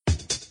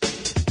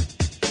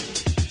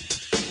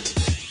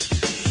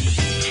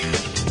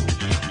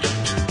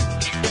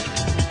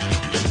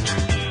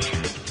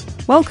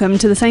Welcome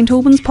to the St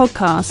Albans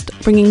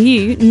podcast, bringing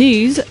you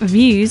news,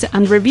 views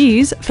and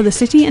reviews for the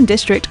City and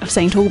District of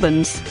St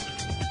Albans.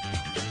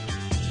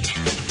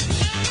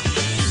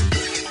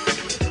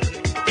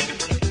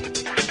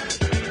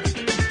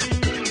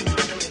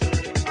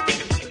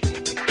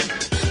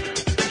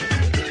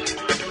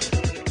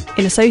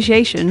 In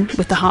association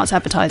with the Herts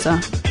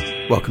Advertiser.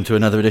 Welcome to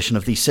another edition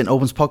of the St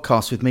Albans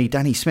podcast with me,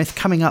 Danny Smith.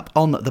 Coming up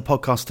on the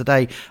podcast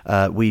today,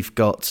 we've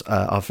got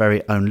our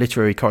very own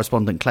literary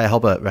correspondent Claire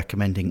Hobart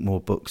recommending more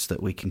books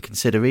that we can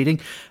consider reading.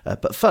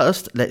 But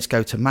first, let's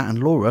go to Matt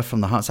and Laura from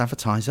the Herts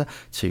Advertiser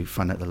to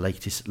find out the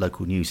latest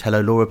local news.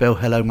 Hello, Laura Bill.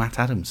 Hello, Matt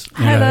Adams.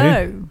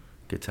 Hello.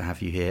 Good to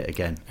have you here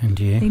again. And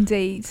you.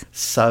 Indeed.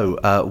 So,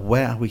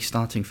 where are we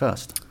starting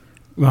first?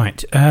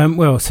 Right.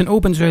 Well, St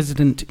Albans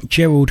resident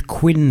Gerald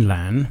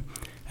Quinlan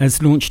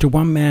has launched a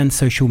one-man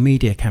social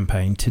media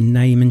campaign to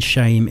name and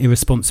shame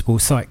irresponsible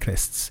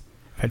cyclists.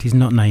 In fact, he's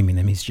not naming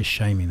them, he's just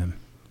shaming them.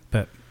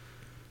 But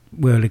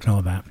we'll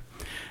ignore that.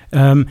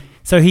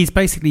 So he's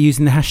basically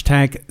using the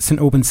hashtag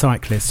St Albans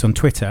Cyclists on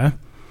Twitter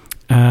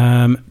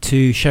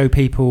to show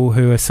people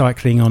who are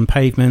cycling on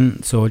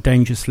pavements or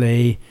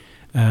dangerously.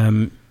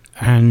 And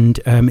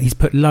he's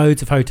put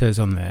loads of photos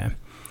on there.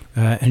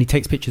 And he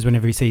takes pictures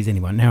whenever he sees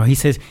anyone. Now, he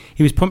says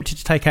he was prompted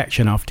to take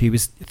action after he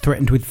was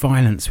threatened with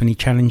violence when he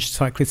challenged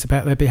cyclists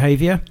about their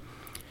behaviour.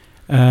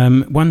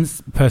 One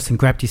person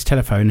grabbed his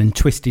telephone and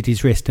twisted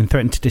his wrist and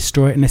threatened to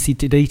destroy it unless he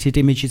deleted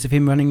images of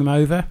him running him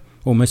over,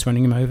 almost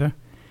running him over.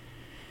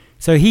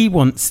 So he's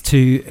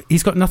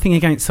got nothing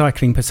against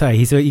cycling per se.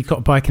 He's got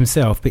a bike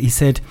himself, but he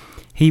said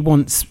he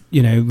wants,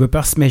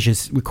 robust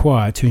measures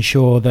required to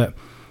ensure that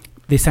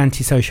this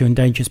antisocial and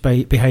dangerous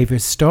behaviour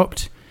is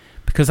stopped.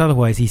 Because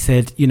otherwise, he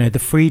said, the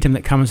freedom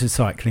that comes with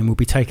cycling will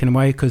be taken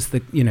away because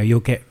you'll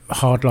get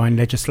hardline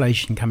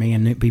legislation coming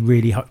in and it'll be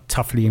really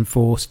toughly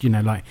enforced,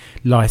 like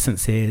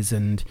licenses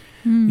and,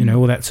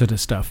 all that sort of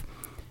stuff.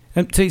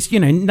 So it's,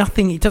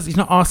 nothing, he's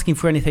not asking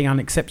for anything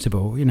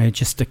unacceptable,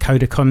 just a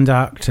code of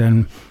conduct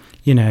and,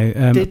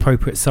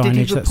 appropriate signage.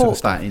 Did he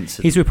report that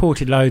incident? He's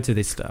reported loads of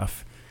this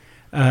stuff.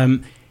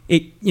 When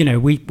we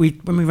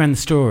ran the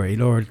story,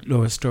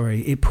 Laura's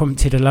story, it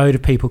prompted a load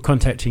of people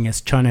contacting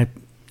us trying to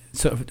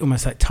sort of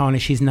almost like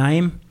tarnish his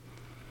name.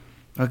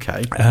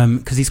 Okay.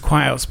 Because he's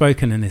quite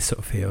outspoken in this sort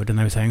of field, and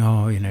they were saying,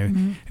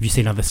 have you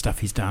seen other stuff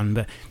he's done?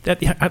 But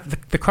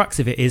the crux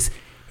of it is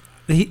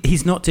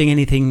he's not doing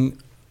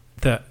anything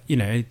that,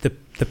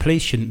 the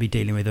police shouldn't be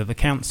dealing with or the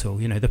council.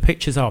 The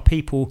pictures are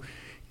people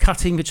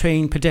cutting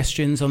between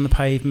pedestrians on the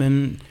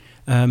pavement,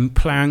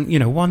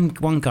 ploughing,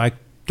 one guy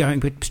going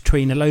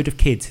between a load of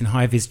kids in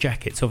high-vis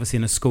jackets, obviously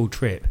in a school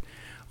trip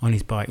on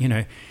his bike.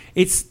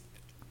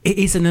 It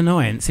is an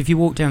annoyance. If you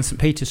walk down St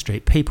Peter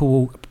Street, people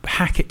will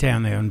hack it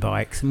down there on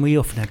bikes, and we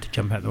often have to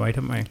jump out the way,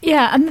 don't we?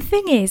 Yeah, and the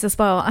thing is as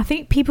well, I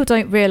think people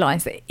don't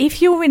realise that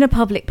if you're in a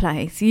public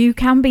place, you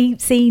can be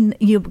seen by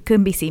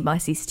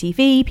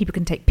CCTV, people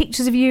can take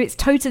pictures of you. It's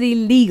totally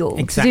legal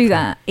to do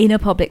that in a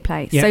public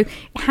place. Yeah. So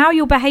how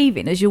you're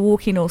behaving as you're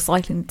walking or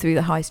cycling through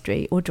the high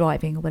street or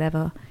driving or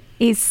whatever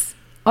is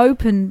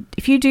open.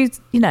 If you do,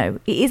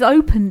 it is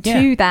open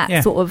to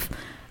that sort of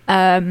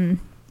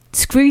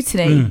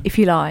scrutiny, if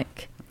you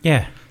like.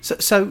 Yeah.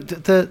 So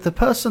the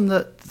person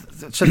the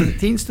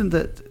incident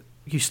that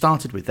you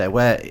started with there,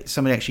 where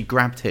somebody actually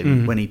grabbed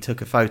him when he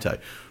took a photo,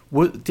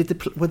 were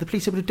the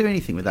police able to do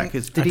anything with that?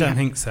 I don't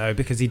think so,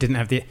 because he didn't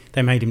have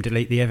they made him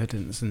delete the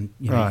evidence, and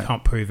he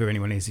can't prove who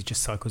anyone is. He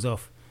just cycles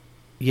off.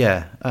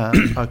 Yeah.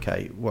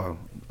 Okay. Well.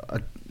 All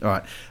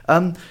right.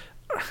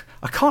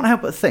 I can't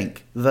help but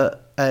think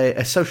that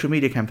a social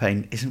media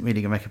campaign isn't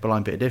really going to make a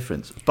blind bit of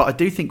difference. But I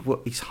do think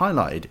what he's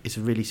highlighted is a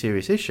really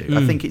serious issue.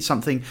 I think it's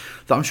something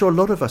that I'm sure a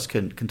lot of us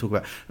can talk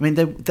about. I mean,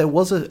 there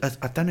was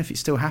I don't know if it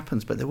still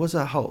happens, but there was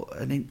a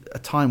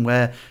time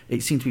where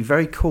it seemed to be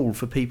very cool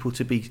for people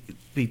to be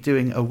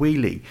doing a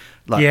wheelie,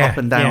 up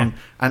and down,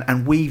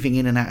 and weaving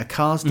in and out of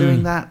cars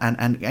doing that,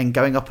 and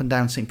going up and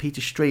down St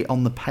Peter Street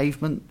on the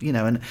pavement,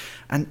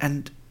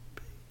 and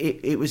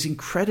it was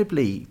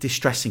incredibly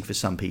distressing for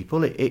some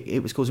people.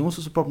 It was causing all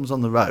sorts of problems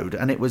on the road,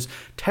 and it was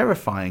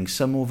terrifying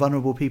some more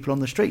vulnerable people on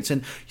the streets.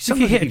 And if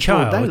you hit a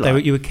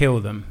child, you would kill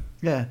them.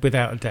 Yeah,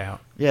 without a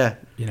doubt. Yeah,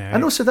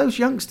 and also those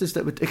youngsters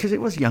because it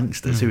was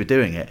youngsters who were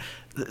doing it.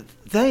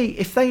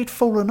 If they'd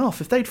fallen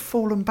off, if they'd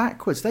fallen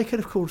backwards, they could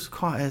have caused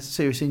quite a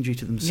serious injury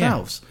to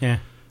themselves. Yeah.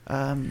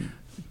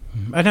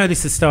 I know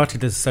this has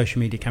started as a social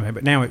media campaign,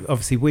 but now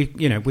obviously we've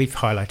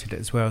highlighted it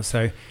as well.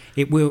 So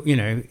it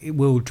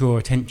will draw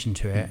attention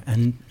to it,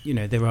 and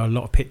there are a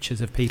lot of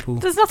pictures of people.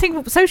 There's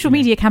nothing. Social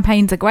media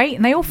campaigns are great,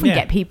 and they often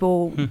get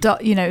people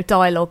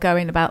dialogue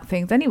going about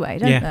things anyway,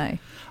 don't they?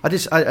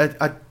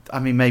 I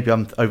mean, maybe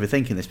I'm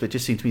overthinking this, but it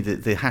just seems to me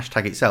that the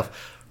hashtag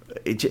itself,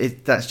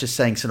 that's just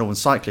saying St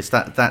Albans Cyclists.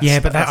 That's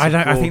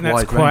I think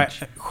that's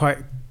quite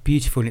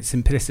beautiful in its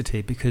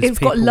simplicity, because it's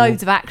got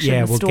loads of action.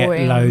 Yeah, we'll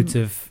get loads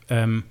of.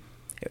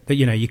 But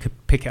you could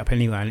pick it up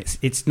anywhere, and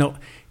it's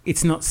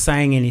not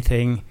saying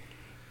anything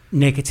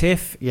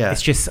negative. Yeah.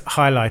 It's just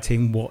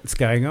highlighting what's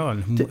going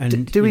on.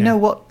 Do we know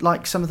what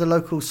like some of the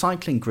local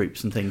cycling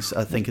groups and things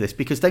think of this?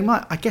 Because they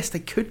might, I guess they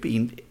could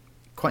be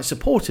quite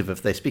supportive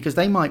of this, because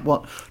they might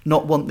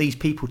not want these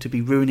people to be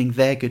ruining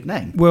their good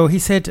name. Well, he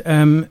said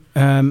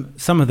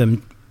some of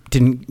them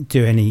didn't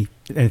do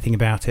anything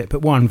about it,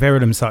 but one,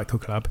 Verulam Cycle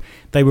Club,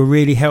 they were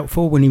really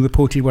helpful when he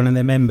reported one of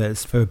their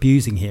members for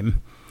abusing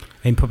him.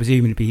 And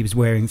presumably he was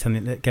wearing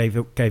something that gave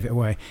it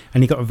away,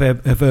 and he got a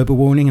verbal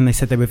warning, and they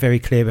said they were very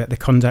clear about the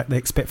conduct they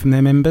expect from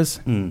their members.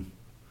 Did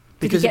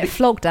he get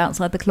flogged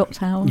outside the clock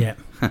tower? Yeah,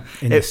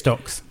 in the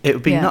stocks. It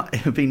would be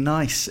it would be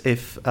nice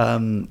if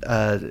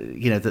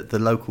the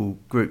local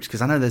groups,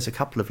 because I know there's a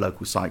couple of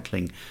local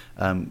cycling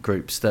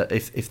groups that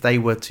if they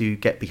were to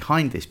get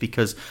behind this,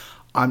 because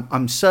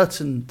I'm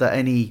certain that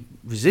any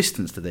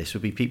resistance to this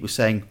would be people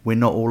saying we're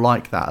not all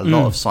like that. A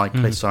lot of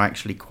cyclists are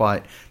actually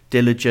quite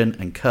diligent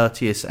and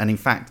courteous, and in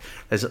fact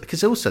there's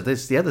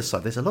the other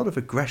side. There's a lot of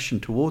aggression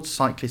towards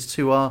cyclists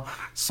who are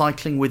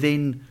cycling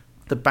within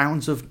the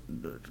bounds of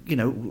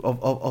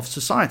of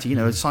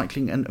society,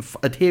 cycling and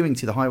adhering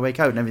to the highway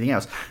code and everything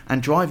else,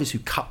 and drivers who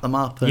cut them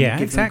up and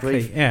give them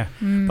grief.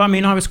 But I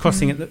mean, I was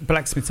crossing at the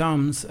Blacksmith's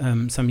Arms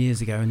some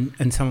years ago,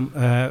 and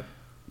some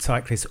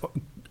cyclists,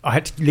 I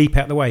had to leap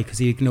out the way because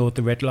he ignored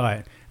the red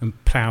light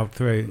and ploughed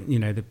through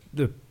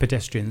the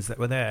pedestrians that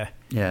were there.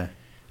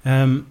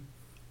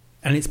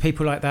 And it's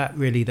people like that,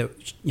 really, that,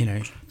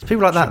 It's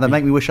people like that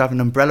make me wish I have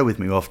an umbrella with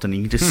me often.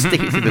 You can just stick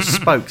it through the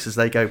spokes as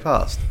they go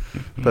past.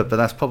 But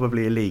that's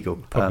probably illegal.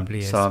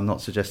 Probably is. So I'm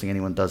not suggesting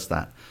anyone does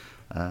that.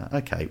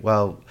 Okay,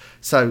 well,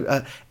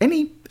 so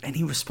any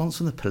response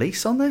from the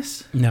police on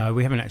this? No,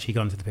 we haven't actually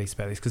gone to the police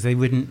about this, because they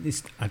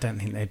wouldn't. I don't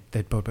think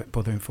they'd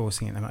bother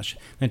enforcing it that much.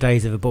 The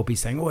days of a Bobby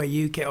saying, "Oh,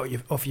 you get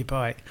off your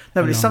bike."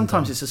 No, but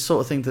sometimes it's the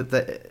sort of thing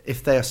that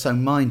if they are so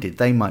minded,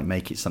 they might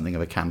make it something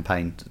of a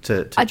campaign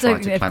to try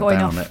to clamp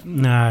down on it.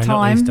 No,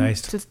 not these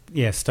days.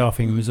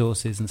 Staffing and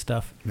resources and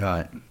stuff.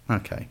 Right.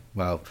 Okay.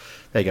 Well,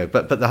 there you go.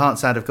 But the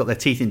Heartsad have got their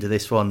teeth into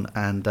this one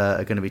and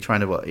are going to be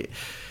trying to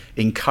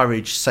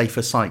encourage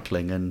safer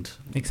cycling and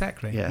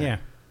exactly. Yeah.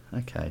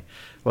 Okay.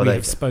 Well,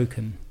 they've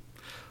spoken.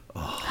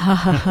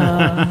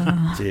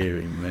 Oh,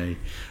 dearie me.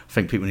 I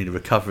think people need a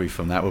recovery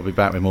from that. We'll be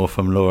back with more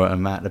from Laura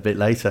and Matt a bit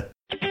later.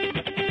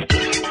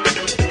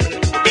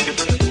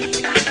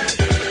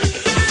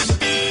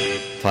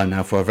 Time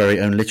now for our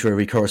very own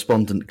literary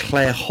correspondent,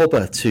 Claire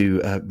Hobber,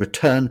 to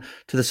return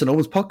to the St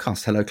Albans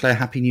podcast. Hello, Claire.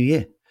 Happy New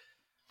Year.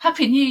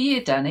 Happy New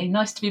Year, Danny.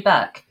 Nice to be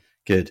back.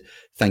 Good.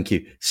 Thank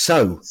you.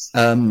 So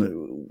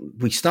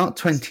we start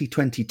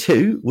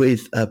 2022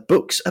 with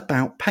books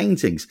about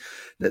paintings.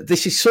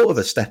 This is sort of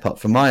a step up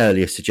from my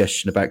earlier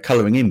suggestion about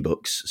colouring in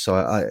books. So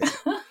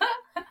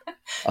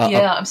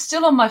I'm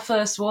still on my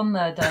first one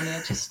there, Danny.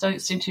 I just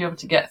don't seem to be able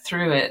to get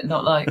through it,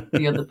 not like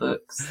the other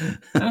books.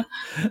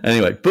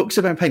 Anyway, books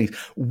about paintings.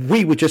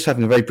 We were just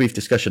having a very brief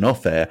discussion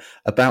off air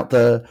about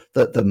the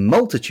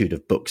multitude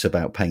of books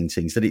about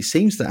paintings, that it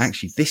seems that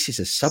actually this is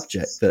a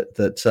subject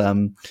that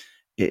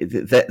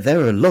there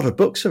are a lot of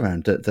books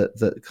around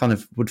that kind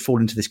of would fall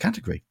into this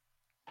category.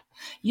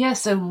 Yeah,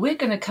 so we're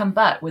going to come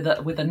back with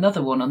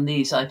another one on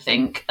these, I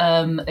think.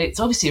 It's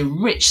obviously a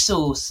rich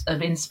source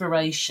of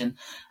inspiration.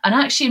 And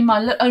actually in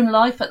my own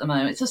life at the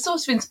moment, it's a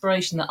source of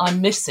inspiration that I'm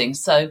missing.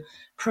 So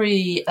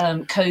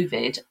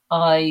pre-COVID,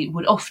 I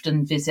would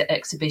often visit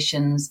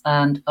exhibitions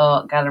and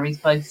art galleries,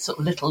 both sort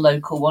of little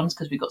local ones,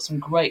 because we've got some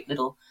great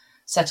little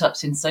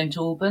setups in St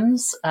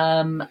Albans,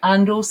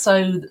 and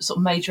also sort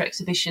of major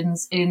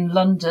exhibitions in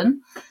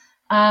London.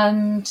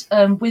 And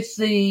with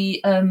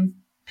the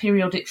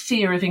periodic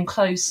fear of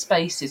enclosed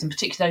spaces, and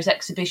particularly those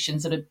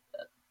exhibitions that are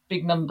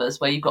big numbers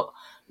where you've got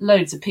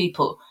loads of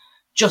people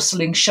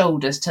jostling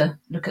shoulders to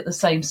look at the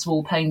same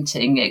small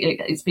painting,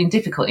 it's been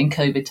difficult in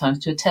COVID times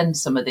to attend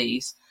some of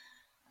these.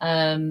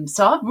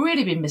 So I've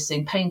really been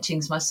missing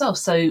paintings myself.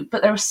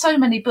 But there are so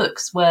many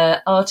books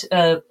where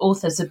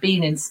authors have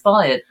been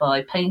inspired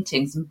by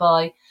paintings and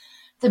by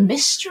the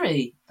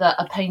mystery that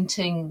a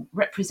painting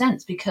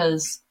represents,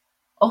 because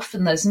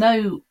often there's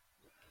no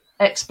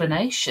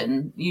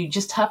explanation. You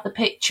just have the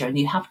picture and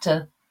you have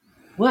to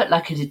work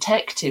like a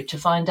detective to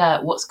find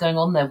out what's going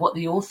on there, what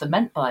the author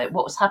meant by it,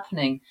 what was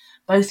happening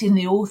both in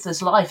the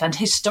author's life and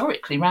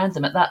historically around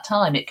them at that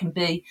time. It can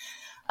be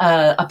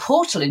a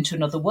portal into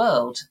another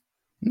world.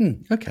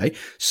 Okay,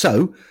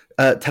 so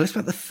tell us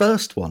about the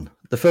first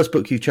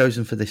book you've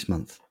chosen for this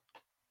month.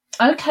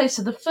 Okay,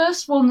 so the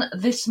first one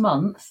this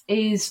month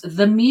is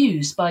The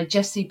Muse by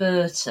Jessie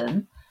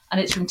Burton, and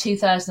it's from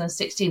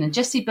 2016. And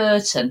Jessie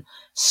Burton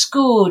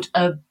scored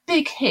a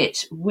big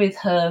hit with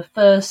her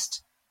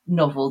first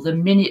novel, The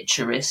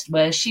Miniaturist,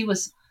 where she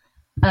was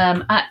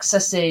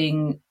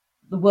accessing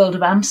the world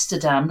of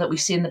Amsterdam that we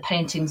see in the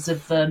paintings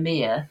of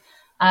Vermeer.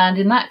 And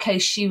in that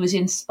case, she was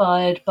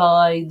inspired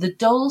by the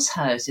dolls'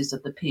 houses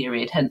of the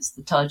period, hence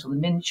the title, The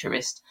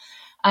Miniaturist.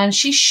 And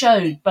she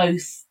showed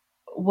both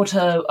what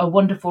a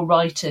wonderful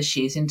writer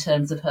she is in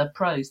terms of her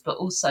prose, but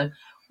also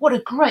what a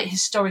great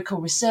historical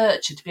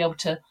researcher to be able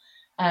to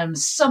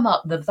sum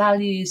up the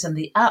values and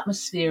the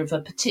atmosphere of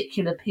a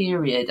particular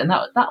period. And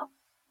that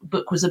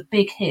book was a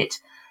big hit.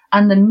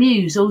 And The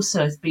Muse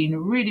also has been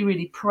really,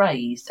 really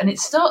praised. And it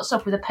starts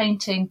off with a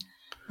painting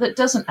that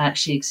doesn't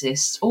actually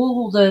exist.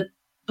 All the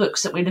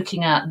books that we're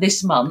looking at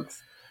this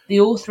month, the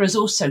author has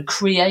also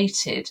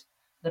created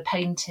the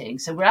painting.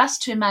 So we're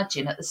asked to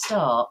imagine at the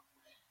start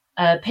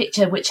a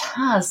picture which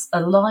has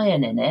a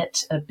lion in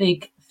it, a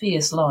big,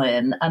 fierce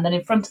lion. And then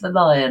in front of the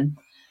lion,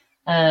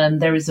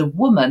 there is a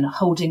woman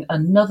holding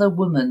another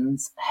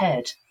woman's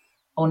head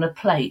on a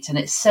plate, and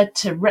it's said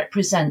to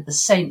represent the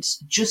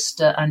saints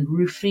Justa and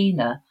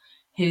Rufina,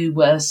 who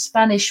were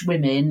Spanish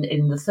women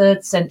in the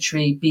 3rd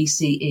century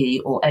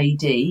BCE, or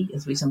AD,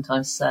 as we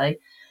sometimes say,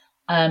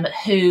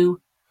 who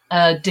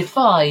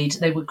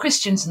they were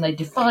Christians and they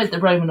defied the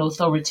Roman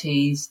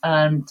authorities,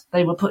 and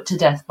they were put to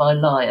death by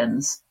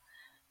lions.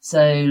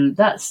 So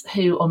that's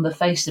who, on the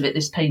face of it,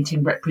 this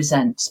painting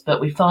represents. But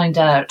we find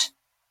out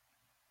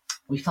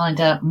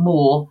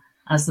more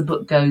as the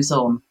book goes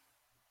on.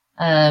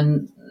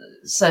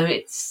 So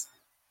it's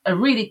a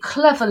really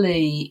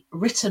cleverly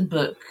written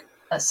book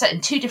set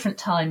in 2 different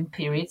time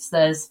periods.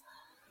 There's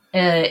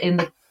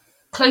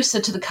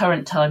closer to the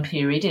current time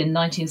period, in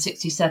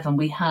 1967,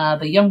 we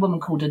have a young woman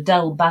called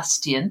Adele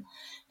Bastien,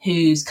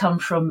 who's come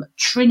from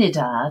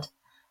Trinidad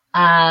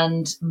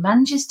and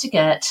manages to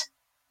get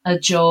a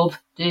job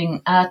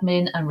doing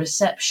admin and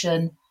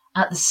reception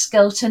at the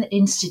Skelton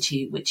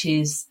Institute, which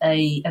is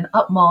an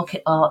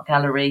upmarket art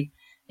gallery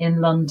in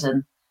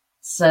London.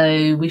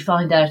 So we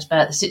find out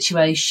about the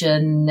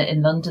situation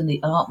in London,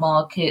 the art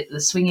market, the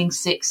swinging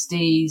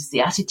 60s,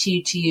 the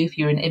attitude to you if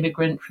you're an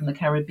immigrant from the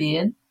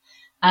Caribbean.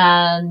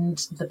 And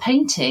the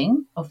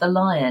painting of the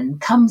lion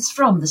comes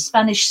from the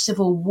Spanish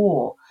Civil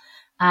War.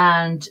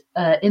 And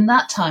in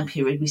that time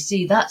period, we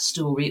see that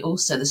story,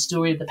 also the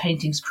story of the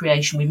painting's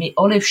creation. We meet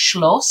Olive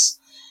Schloss,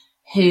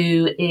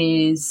 who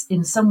is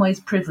in some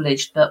ways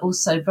privileged, but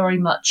also very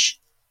much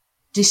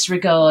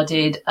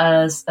disregarded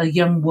as a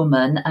young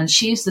woman. And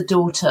she is the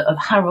daughter of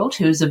Harold,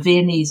 who is a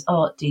Viennese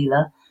art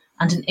dealer,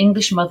 and an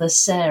English mother,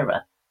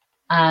 Sarah.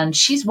 And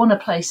she's won a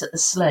place at the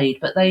Slade,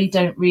 but they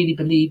don't really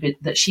believe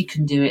it, that she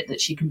can do it,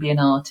 that she can be an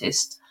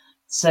artist.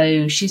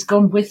 So she's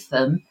gone with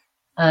them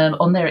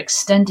on their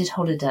extended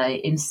holiday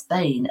in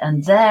Spain.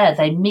 And there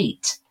they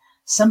meet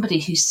somebody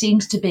who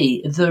seems to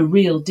be the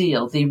real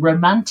deal, the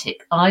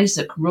romantic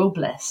Isaac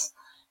Robles,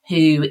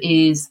 who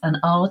is an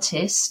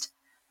artist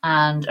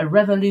and a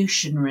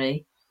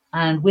revolutionary,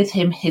 and with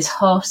him his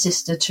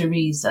half-sister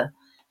Teresa,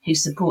 who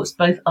supports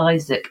both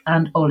Isaac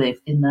and Olive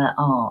in their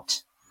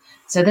art.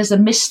 So there's a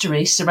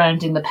mystery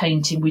surrounding the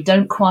painting. We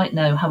don't quite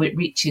know how it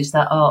reaches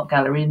that art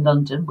gallery in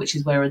London, which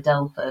is where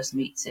Adele first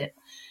meets it.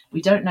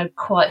 We don't know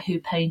quite who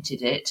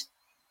painted it,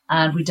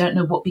 and we don't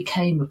know what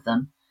became of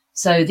them.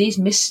 So these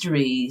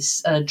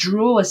mysteries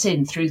draw us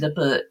in through the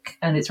book,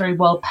 and it's very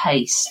well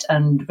paced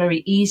and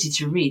very easy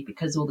to read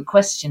because all the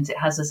questions it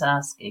has us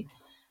asking,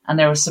 and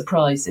there are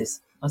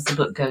surprises as the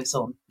book goes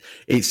on.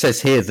 It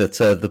says here that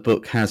the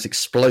book has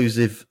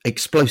explosive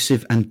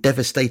and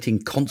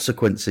devastating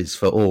consequences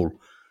for all.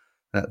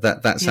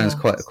 That sounds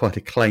quite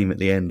a claim at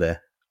the end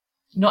there.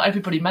 Not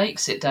everybody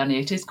makes it, Danny.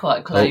 It is quite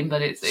a claim,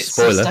 but it's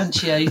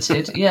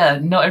substantiated. Yeah,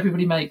 not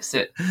everybody makes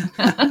it.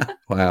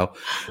 Wow.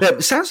 Yeah,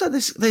 it sounds like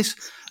there's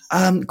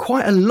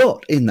quite a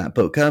lot in that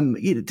book.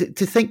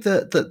 To think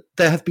that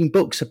there have been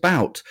books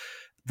about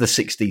the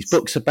 60s,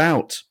 books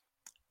about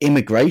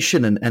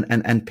immigration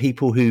and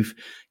people who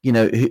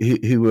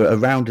were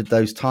around at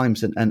those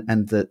times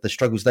and the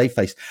struggles they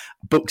faced,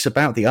 books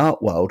about the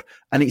art world,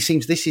 and it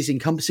seems this is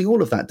encompassing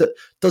all of that.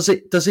 Does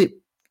it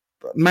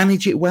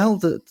manage it well?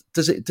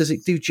 Does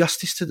it do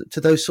justice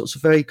to those sorts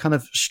of very kind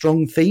of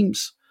strong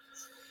themes?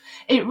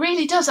 It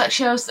really does,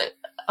 actually.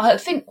 I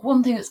think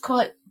one thing that's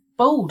quite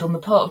bold on the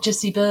part of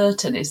Jessie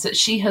Burton is that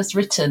she has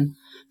written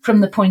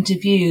from the point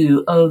of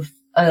view of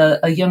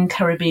a young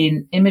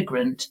Caribbean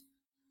immigrant.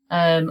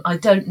 I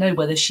don't know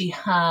whether she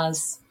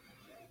has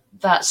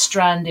that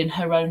strand in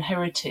her own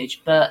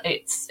heritage, but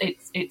it's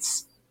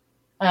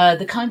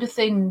the kind of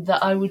thing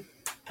that I would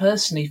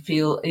personally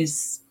feel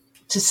is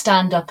to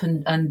stand up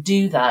and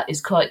do that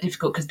is quite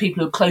difficult, because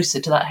people who are closer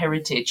to that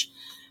heritage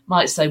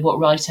might say, what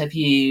right have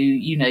you?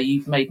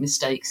 You've made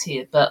mistakes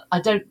here. But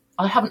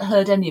I haven't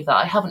heard any of that.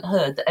 I haven't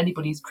heard that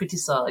anybody's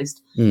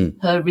criticised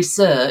her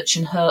research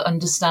and her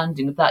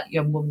understanding of that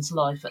young woman's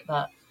life at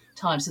that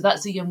time. So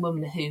that's a young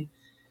woman who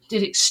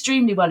did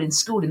extremely well in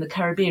school in the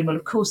Caribbean. Well,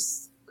 of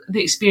course,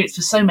 the experience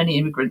for so many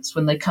immigrants,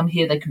 when they come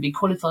here, they can be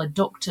qualified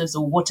doctors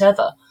or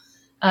whatever,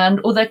 and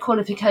all their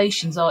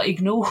qualifications are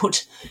ignored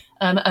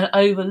and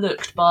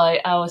overlooked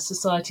by our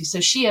society. So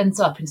she ends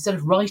up, instead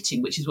of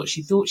writing, which is what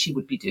she thought she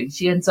would be doing,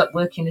 she ends up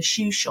working in a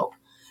shoe shop.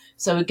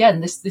 So again,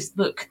 this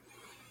book,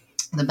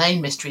 the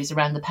main mystery is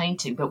around the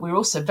painting, but we're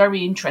also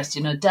very interested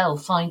in Adele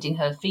finding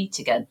her feet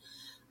again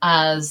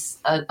as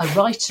a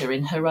writer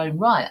in her own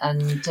right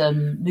and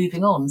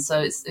moving on.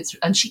 So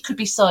and she could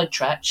be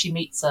sidetracked. She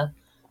meets a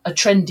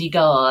trendy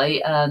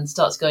guy and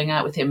starts going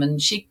out with him,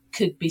 and she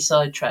could be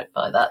sidetracked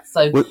by that.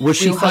 So was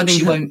she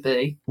won't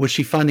be. Was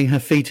she finding her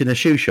feet in a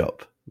shoe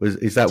shop?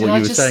 Is that what you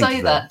were saying? Did I just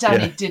say that,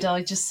 Danny? Yeah. Did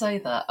I just say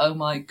that? Oh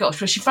my gosh!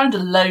 Well, she found a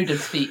load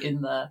of feet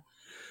in there.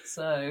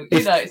 So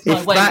it's my way.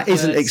 If that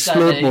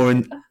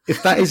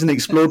isn't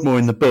explored more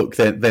in the book,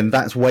 then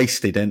that's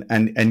wasted,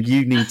 and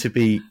you need to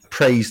be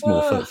praised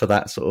more for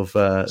that sort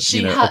of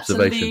she had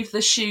observation. To leave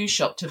the shoe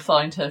shop to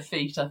find her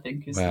feet, I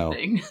think, is the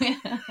thing.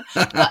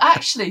 But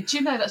actually, do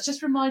you know, that's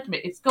just reminded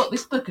me,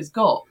 this book has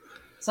got,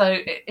 so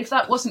if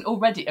that wasn't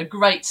already a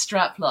great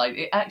strapline,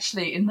 it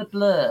actually, in the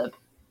blurb,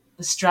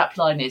 the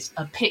strapline is,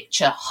 "A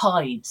picture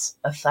hides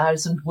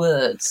 1,000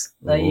 words."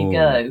 There you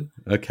go.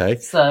 Okay.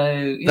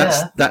 So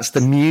that's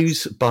The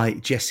Muse by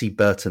Jessie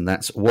Burton.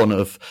 That's one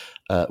of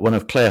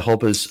Claire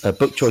Hobber's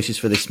book choices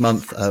for this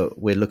month.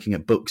 We're looking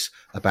at books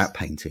about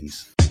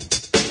paintings.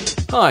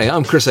 Hi,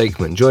 I'm Chris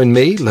Aikman. Join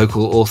me,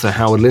 local author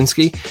Howard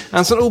Linsky,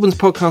 and St Albans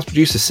podcast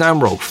producer Sam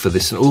Rolfe for the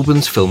St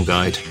Albans Film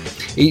Guide.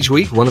 Each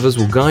week, one of us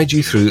will guide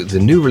you through the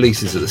new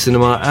releases at the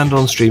cinema and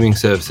on streaming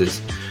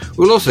services.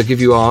 We'll also give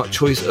you our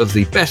choice of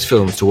the best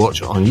films to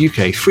watch on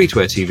UK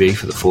free-to-air TV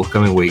for the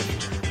forthcoming week.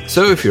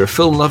 So if you're a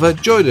film lover,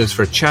 join us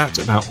for a chat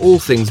about all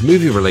things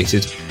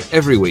movie-related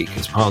every week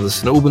as part of the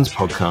St Albans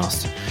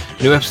podcast.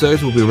 New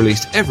episodes will be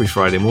released every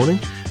Friday morning.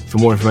 For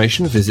more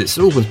information, visit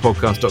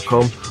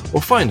stalbanspodcast.com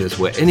or find us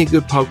where any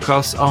good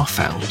podcasts are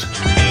found.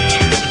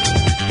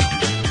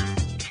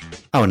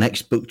 Our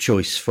next book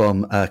choice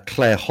from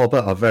Claire Hobber,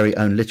 our very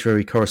own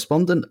literary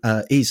correspondent,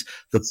 is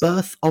The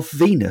Birth of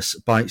Venus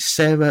by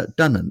Sarah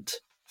Dunant.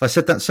 Have I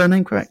said that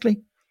surname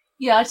correctly?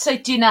 Yeah, I'd say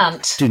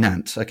Dunant.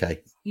 Dunant,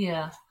 okay.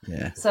 Yeah.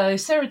 So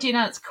Sarah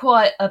Dunant's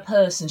quite a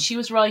person. She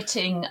was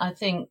writing, I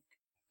think,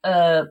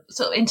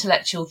 sort of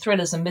intellectual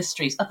thrillers and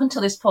mysteries up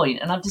until this point,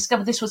 and I've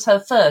discovered this was her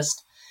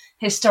first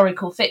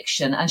historical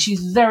fiction, and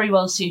she's very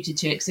well suited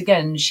to it because,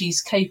 again,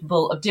 she's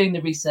capable of doing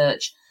the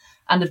research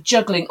and of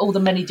juggling all the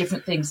many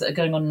different things that are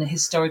going on in the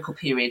historical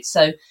period.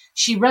 So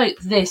she wrote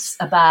this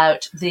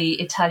about the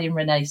Italian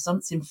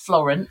Renaissance in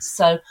Florence.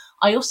 So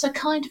I also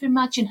kind of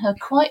imagine her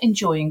quite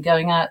enjoying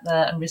going out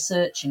there and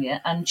researching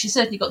it. And she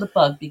certainly got the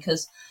bug,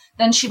 because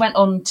then she went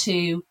on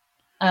to,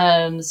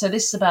 so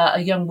this is about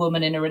a young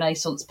woman in a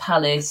Renaissance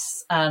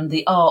palace and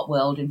the art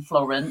world in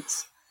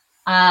Florence.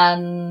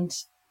 And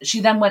she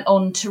then went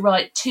on to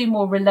write 2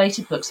 more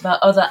related books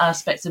about other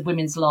aspects of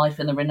women's life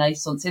in the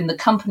Renaissance: In the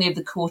Company of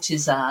the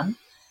Courtesan,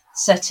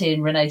 set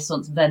in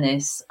Renaissance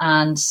Venice,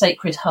 and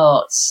Sacred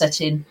Hearts,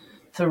 set in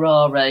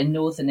Ferrara in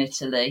northern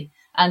Italy.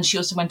 And she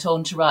also went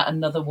on to write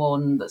another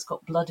one that's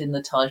got blood in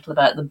the title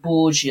about the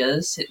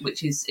Borgias,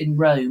 which is in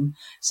Rome.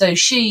 So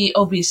she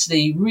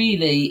obviously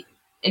really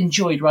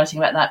enjoyed writing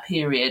about that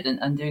period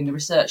and doing the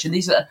research. And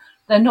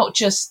they're not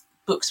just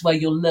books where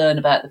you'll learn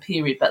about the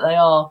period, but they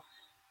are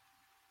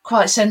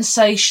quite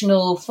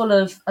sensational, full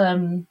of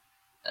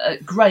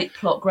great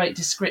plot, great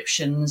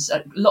descriptions,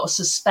 a lot of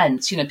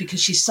suspense,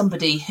 because she's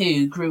somebody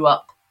who grew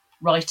up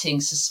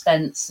writing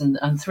suspense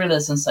and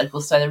thrillers and so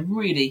forth. So they're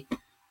really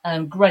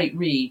great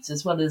reads,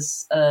 as well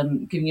as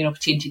giving you an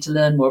opportunity to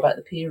learn more about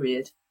the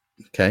period.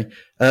 Okay.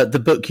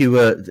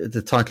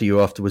 The title you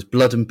were after was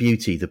Blood and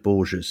Beauty, the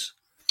Borgias.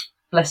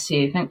 Bless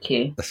you. Thank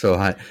you. That's all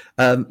right.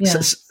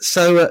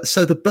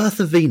 So The Birth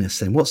of Venus,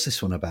 then, what's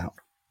this one about?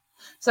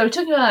 So we're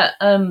talking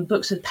about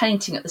books with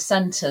painting at the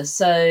centre.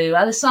 So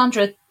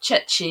Alessandra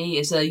Cecchi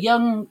is a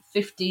young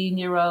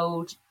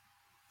 15-year-old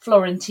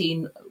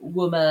Florentine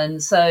woman.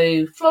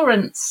 So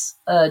Florence,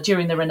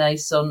 during the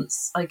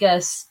Renaissance, I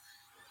guess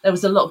there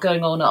was a lot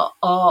going on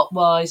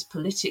art-wise,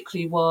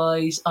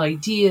 politically-wise,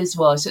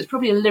 ideas-wise. So it's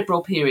probably a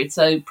liberal period,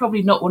 so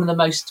probably not one of the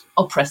most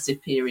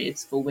oppressive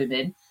periods for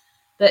women.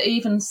 But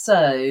even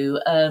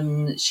so,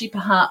 she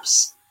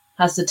perhaps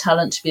has the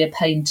talent to be a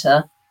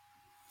painter,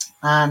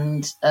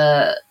 and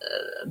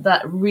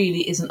that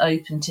really isn't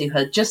open to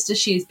her, just as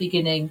she is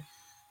beginning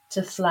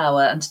to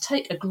flower and to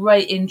take a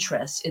great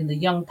interest in the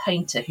young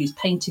painter who's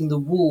painting the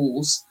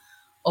walls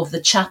of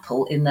the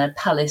chapel in their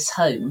palace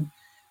home.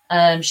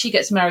 She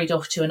gets married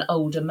off to an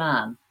older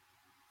man,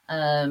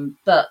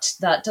 but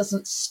that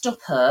doesn't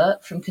stop her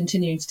from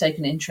continuing to take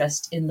an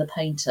interest in the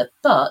painter.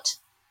 But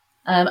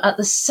at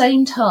the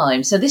same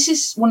time, so this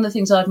is one of the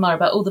things I admire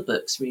about all the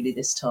books, really,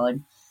 this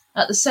time.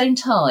 At the same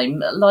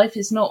time, life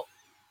is not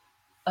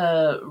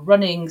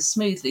running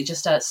smoothly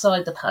just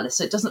outside the palace,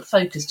 so it doesn't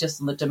focus just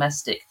on the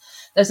domestic.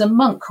 There's a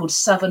monk called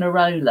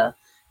Savonarola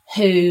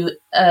who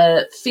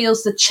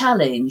feels the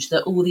challenge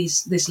that all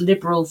this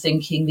liberal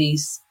thinking,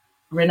 these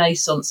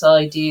Renaissance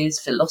ideas,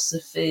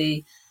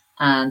 philosophy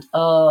and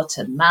art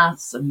and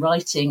maths and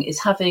writing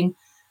is having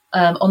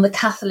on the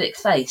Catholic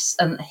faith.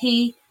 And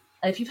he,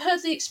 if you've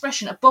heard the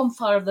expression a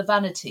bonfire of the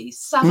vanities,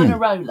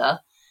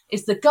 Savonarola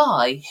is the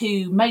guy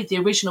who made the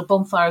original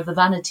bonfire of the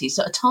vanities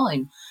at a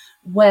time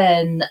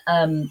when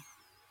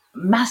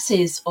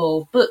masses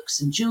of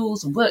books and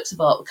jewels and works of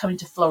art were coming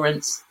to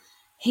Florence.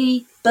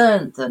 He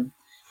burned them.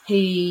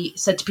 He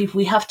said to people,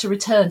 we have to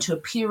return to a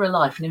purer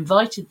life, and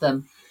invited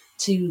them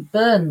to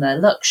burn their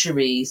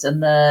luxuries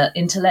and their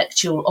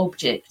intellectual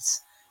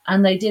objects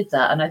And they did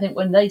that. And I think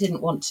when they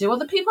didn't want to,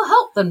 other people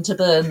helped them to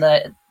burn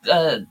their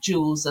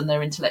jewels and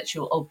their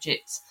intellectual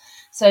objects.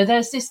 So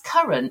there's this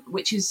current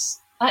which is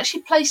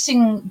actually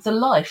placing the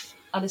life,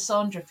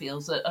 Alessandra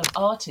feels, of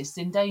artists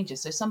in danger.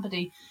 So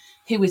somebody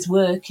who is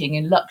working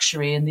in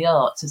luxury in the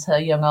arts, as her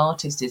young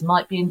artist is,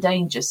 might be in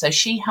danger. So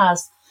she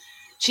has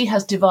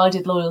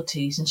divided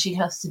loyalties, and she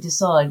has to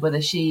decide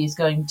whether she is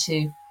going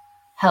to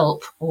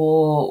help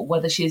or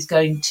whether she is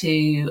going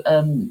to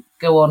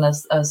go on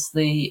as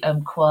the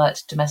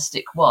quiet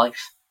domestic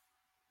wife.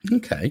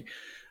 Okay.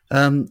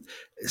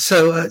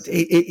 So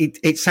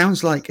it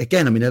sounds like,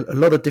 again, I mean, a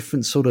lot of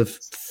different sort of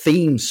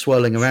themes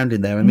swirling around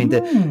in there. I mean,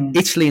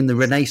 Italy in the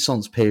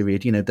Renaissance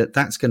period,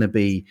 that's going to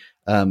be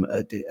that's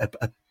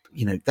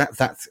going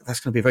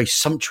to be a very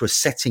sumptuous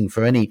setting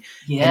for any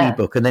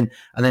book, and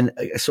then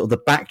sort of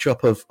the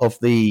backdrop of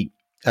the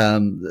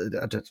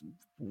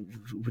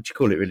what do you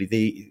call it, really,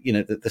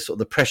 the sort of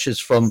the pressures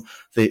from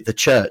the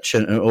church,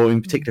 or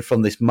in particular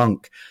from this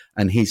monk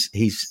and his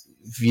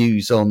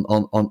views on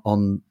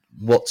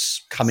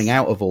what's coming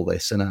out of all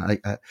this, and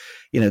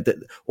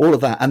all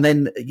of that. And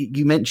then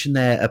you mentioned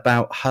there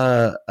about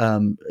her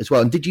as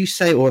well. And did you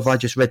say, or have I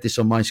just read this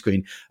on my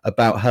screen,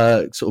 about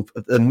her sort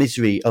of the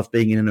misery of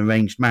being in an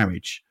arranged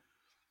marriage?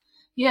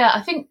 Yeah,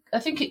 I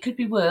think it could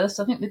be worse.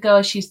 I think the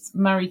guy she's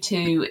married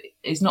to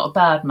is not a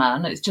bad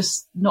man. It's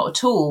just not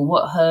at all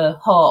what her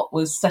heart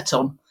was set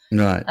on.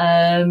 Right.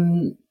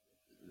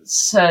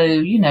 So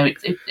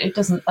it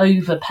doesn't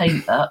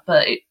overpaint that,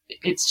 but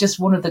it's just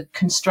one of the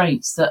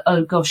constraints that,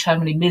 oh gosh, how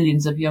many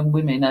millions of young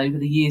women over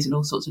the years in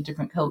all sorts of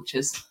different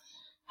cultures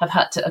have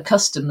had to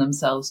accustom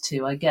themselves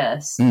to, I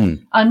guess.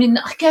 I mean,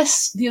 I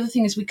guess the other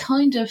thing is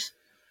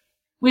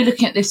we're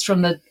looking at this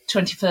from the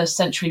 21st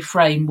century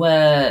frame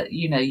where,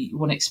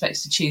 one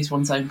expects to choose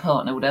one's own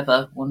partner,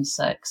 whatever one's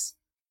sex.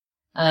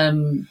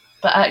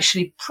 But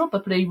actually,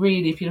 probably,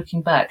 really, if you're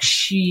looking back,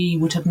 she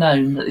would have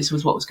known that this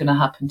was what was going to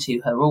happen to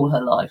her all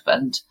her life,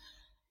 and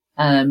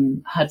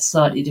had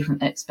slightly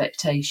different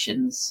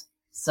expectations.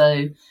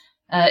 So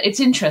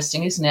it's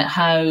interesting, isn't it,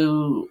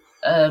 how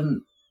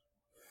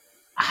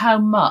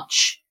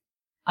much,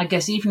 I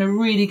guess, even a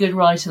really good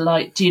writer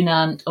like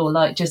Dunant or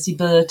like Jessie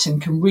Burton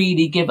can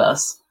really give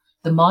us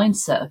the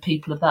mindset of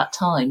people of that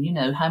time,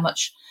 how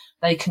much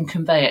they can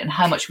convey it and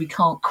how much we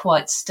can't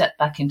quite step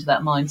back into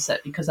that mindset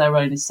because our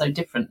own is so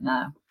different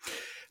now.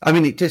 I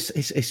mean,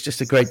 it's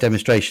just a great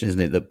demonstration,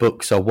 isn't it, that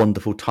books are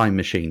wonderful time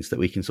machines that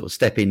we can sort of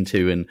step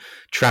into and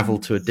travel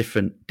to a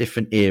different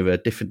era,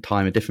 different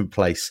time, a different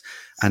place,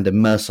 and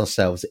immerse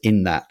ourselves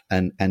in that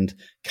and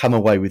come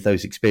away with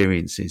those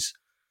experiences.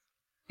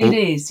 It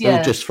is, yeah.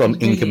 All just from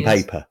ink really and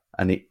paper,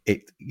 and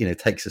it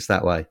takes us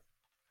that way.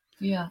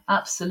 Yeah,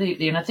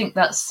 absolutely. And I think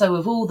that's so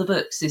of all the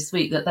books this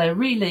week, that they're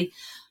really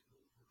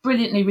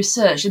brilliantly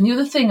researched. And the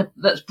other thing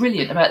that's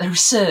brilliant about the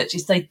research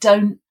is they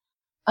don't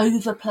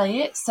overplay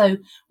it. So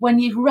when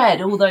you've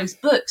read all those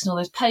books and all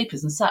those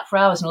papers and sat for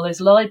hours in all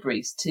those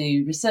libraries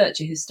to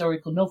research a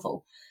historical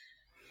novel,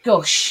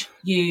 gosh,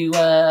 you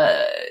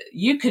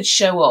could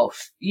show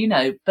off,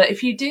 but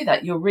if you do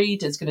that, your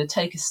reader's going to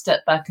take a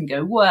step back and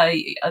go,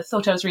 wait, I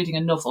thought I was reading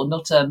a novel,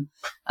 not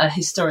a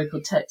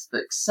historical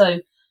textbook. So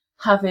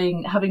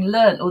having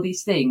learnt all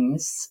these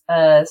things,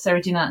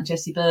 Sarah Dunant and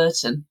Jessie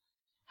Burton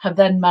have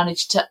then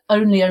managed to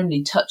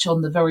only touch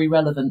on the very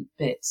relevant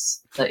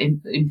bits that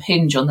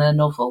impinge on their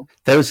novel.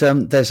 There's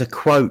a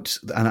quote,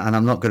 and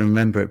I'm not going to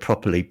remember it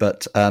properly,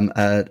 but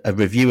a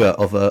reviewer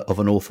of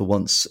an author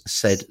once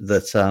said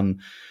that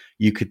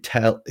you could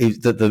tell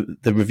that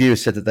the reviewer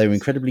said that they were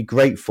incredibly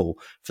grateful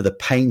for the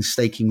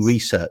painstaking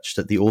research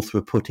that the author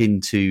had put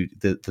into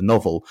the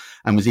novel,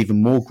 and was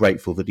even more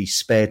grateful that he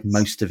spared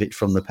most of it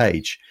from the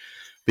page.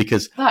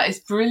 Because that is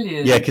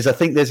brilliant. Yeah, because I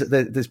think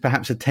there's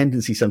perhaps a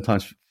tendency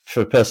sometimes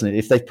for a person,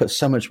 if they've put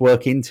so much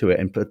work into it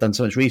and done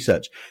so much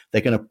research,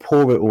 they're going to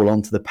pour it all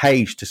onto the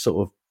page to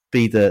sort of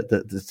be to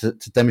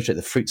demonstrate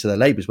the fruits of their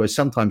labours. Whereas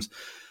sometimes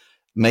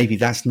maybe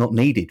that's not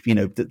needed.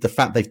 The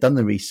fact they've done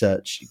the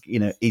research,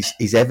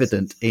 is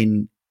evident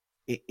in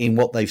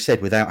what they've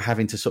said without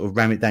having to sort of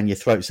ram it down your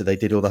throat. So they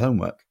did all the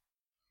homework.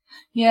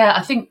 Yeah,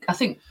 I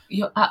think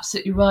you're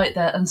absolutely right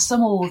there. And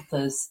some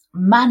authors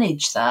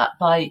manage that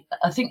by,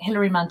 I think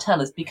Hilary Mantel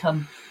has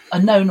become a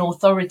known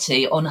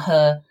authority on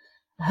her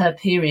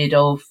period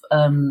of,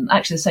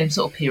 actually the same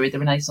sort of period, the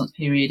Renaissance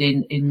period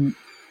in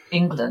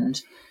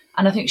England.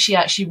 And I think she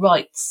actually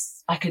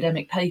writes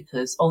academic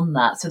papers on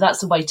that. So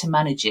that's a way to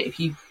manage it. If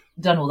you've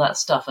done all that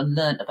stuff and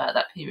learnt about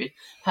that period,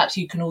 perhaps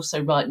you can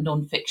also write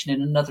non-fiction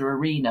in another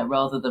arena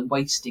rather than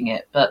wasting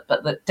it. But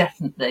that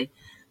definitely,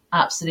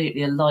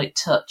 absolutely a light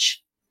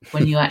touch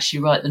when you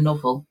actually write the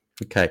novel.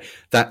 Okay,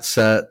 that's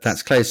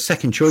Claire's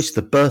second choice,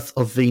 The Birth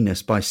of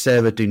Venus by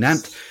Sarah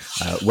Dunant.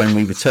 When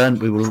we return,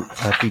 we will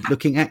be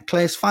looking at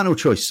Claire's final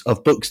choice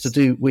of books to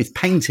do with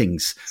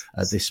paintings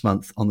this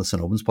month on the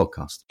St Albans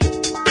podcast.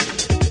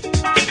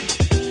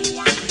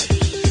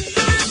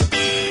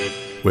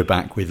 We're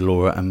back with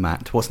Laura and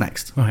Matt. What's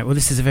next? Right, well,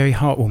 this is a very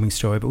heartwarming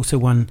story, but also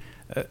one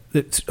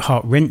that's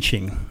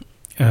heart-wrenching.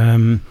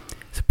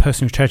 So a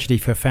personal tragedy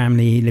for a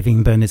family living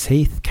in Berners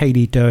Heath.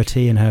 Kaylee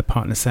Doherty and her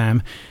partner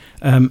Sam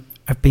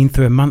have been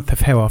through a month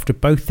of hell after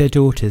both their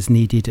daughters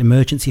needed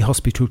emergency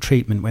hospital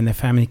treatment when their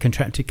family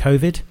contracted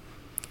COVID.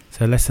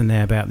 So a lesson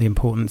there about the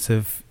importance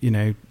of,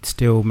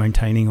 still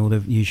maintaining all the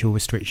usual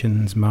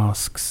restrictions,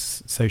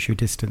 masks, social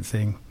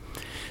distancing.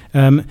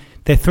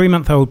 Their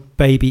 3-month-old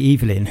baby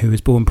Evelyn, who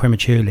was born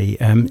prematurely,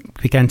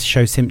 began to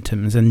show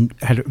symptoms and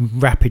had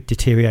rapid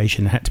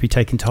deterioration and had to be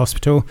taken to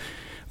hospital,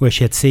 where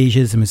she had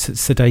seizures and was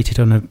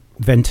sedated on a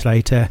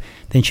ventilator.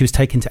 Then she was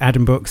taken to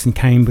Addenbrooke's in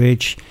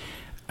Cambridge,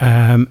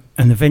 and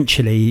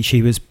eventually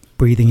she was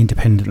breathing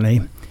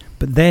independently.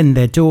 But then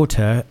their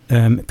daughter,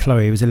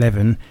 Chloe, was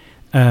 11,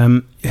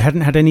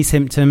 hadn't had any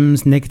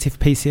symptoms, negative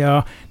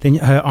PCR. Then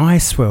her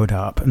eyes swelled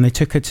up, and they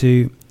took her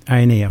to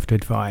A&E after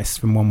advice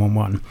from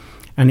 111.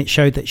 And it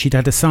showed that she'd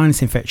had a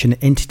sinus infection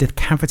that entered a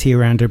cavity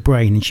around her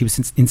brain, and she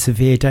was in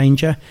severe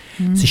danger.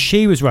 So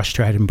she was rushed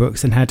to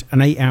Addenbrooke's and had an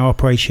 8-hour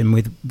operation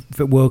with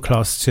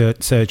world-class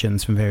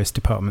surgeons from various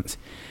departments.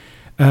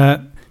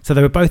 So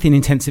they were both in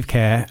intensive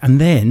care.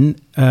 And then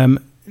a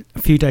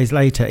few days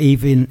later,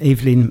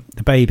 Evelyn,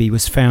 the baby,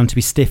 was found to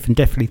be stiff and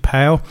deathly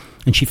pale,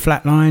 and she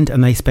flatlined,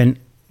 and they spent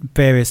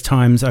various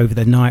times over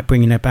the night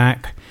bringing her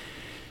back.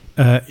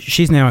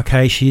 She's now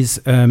okay.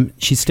 She's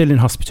still in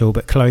hospital,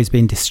 but Chloe's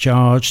been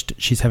discharged.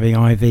 She's having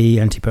IV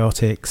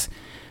antibiotics.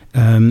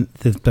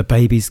 The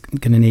baby's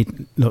going to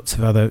need lots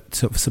of other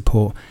sort of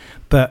support.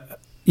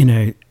 But,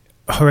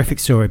 horrific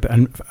story. But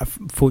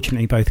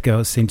unfortunately, both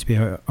girls seem to be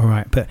all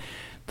right. But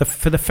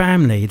for the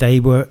family, they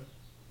were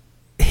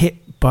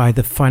hit by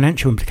the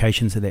financial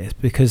implications of this,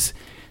 because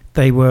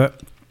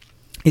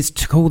it's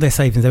took all their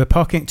savings. They were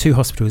parking at 2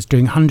 hospitals,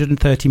 doing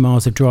 130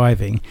 miles of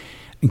driving,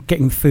 and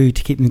getting food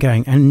to keep them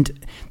going.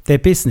 And their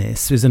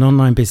business was an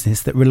online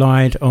business that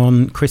relied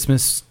on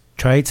Christmas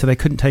trade, so they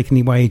couldn't take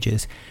any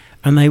wages.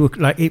 And they were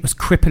like, it was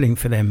crippling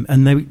for them.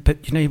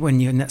 But when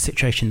you're in that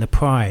situation, the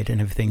pride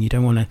and everything, you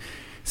don't want to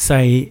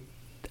say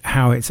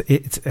how it's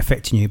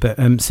affecting you. But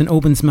St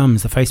Albans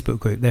Mums, the Facebook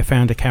group, their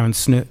founder Karen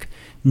Snook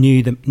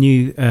knew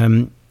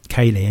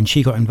Kaylee, and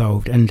she got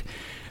involved and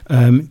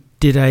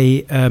did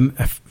a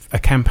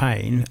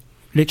campaign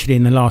literally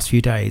in the last few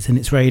days, and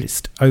it's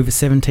raised over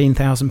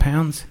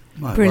 £17,000.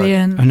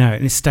 Brilliant. I know,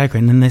 and it's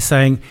staggering. And they're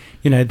saying,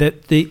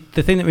 that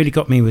the thing that really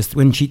got me was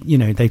when she,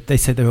 they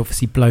said they're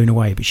obviously blown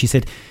away, but she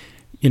said,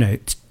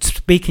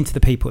 speaking to the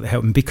people that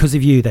help them, because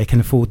of you, they can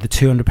afford the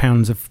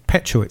 £200 of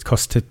petrol it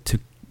costs to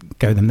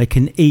go them. They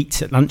can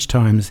eat at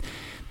lunchtimes.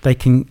 They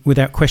can,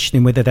 without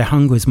questioning whether their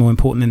hunger is more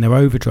important than their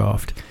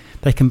overdraft.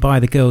 They can buy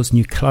the girls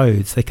new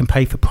clothes. They can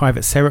pay for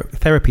private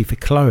therapy for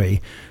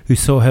Chloe, who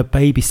saw her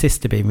baby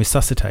sister being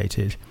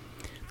resuscitated.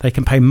 They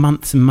can pay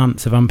months and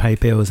months of unpaid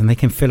bills, and they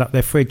can fill up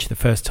their fridge the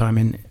first time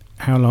in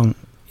how long,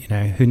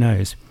 who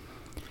knows.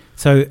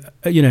 So,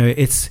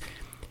 it's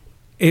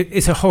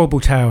a horrible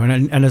tale,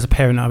 and as a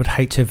parent, I would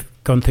hate to have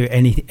gone through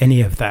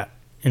any of that,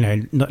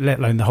 not let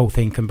alone the whole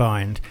thing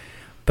combined.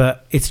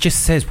 But it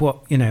just says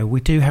what, we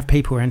do have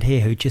people around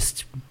here who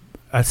just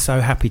are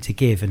so happy to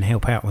give and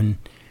help out when,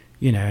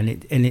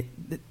 and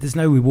there's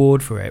no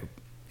reward for it.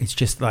 It's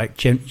just like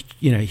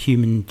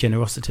human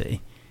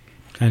generosity,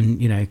 and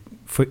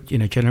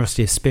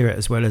generosity of spirit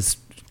as well as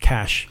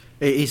cash.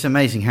 It is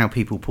amazing how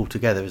people pull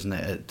together, isn't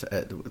it,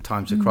 at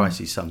times of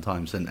crisis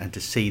sometimes, and to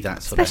see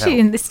that sort especially of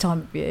help. in this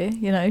time of year.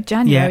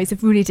 January is a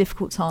really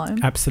difficult time.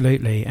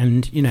 Absolutely,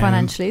 and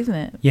financially, isn't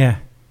it? Yeah,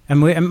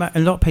 and a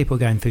lot of people are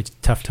going through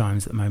tough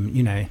times at the moment.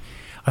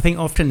 I think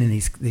often in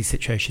these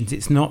situations,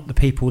 it's not the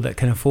people that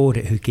can afford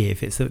it who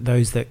give. It's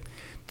those that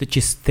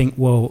just think,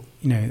 well,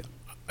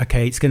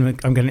 okay, it's going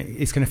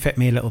to affect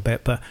me a little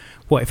bit, but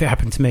what if it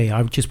happened to me?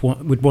 I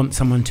would want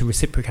someone to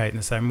reciprocate in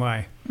the same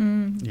way.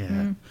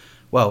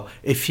 Well,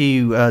 if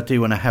you do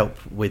want to help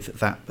with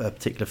that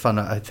particular fund,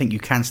 I think you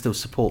can still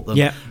support them.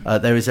 Yeah.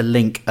 There is a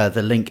link.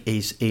 The link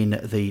is in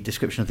the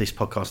description of this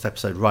podcast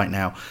episode right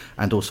now,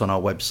 and also on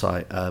our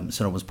website,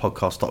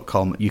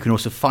 stalbanspodcast.com. You can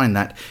also find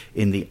that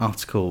in the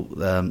article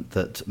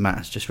that Matt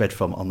has just read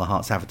from on the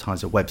Hearts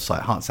Advertiser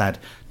website,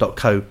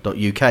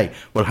 heartsad.co.uk.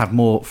 We'll have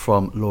more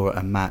from Laura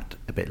and Matt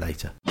a bit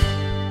later.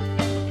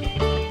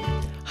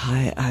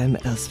 Hi, I'm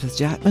Elspeth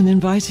Jackman,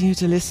 inviting you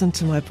to listen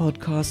to my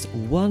podcast,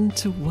 One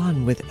to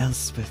One with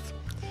Elspeth.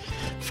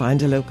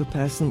 Find a local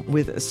person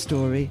with a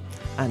story,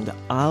 and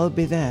I'll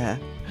be there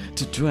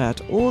to draw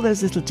out all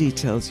those little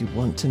details you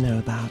want to know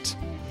about.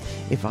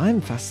 If I'm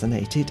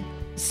fascinated,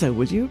 so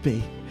will you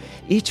be.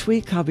 Each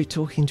week I'll be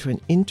talking to an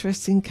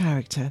interesting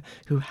character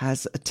who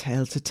has a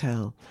tale to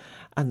tell.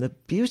 And the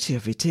beauty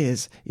of it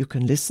is you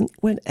can listen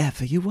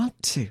whenever you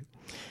want to.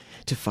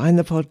 To find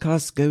the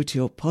podcast, go to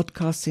your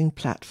podcasting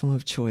platform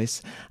of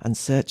choice and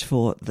search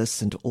for the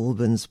St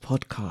Albans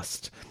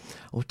Podcast.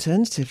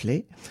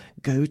 Alternatively,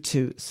 go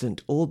to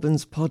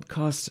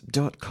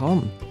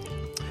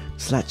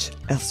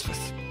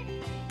stalbanspodcast.com/Elspeth.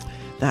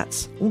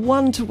 That's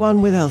One to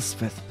One with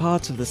Elspeth,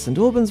 part of the St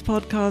Albans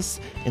Podcast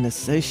in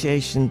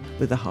association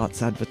with the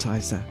Hearts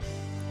Advertiser.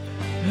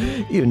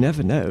 You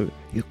never know,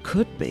 you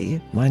could be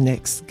my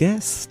next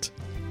guest.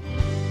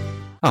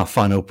 Our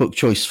final book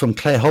choice from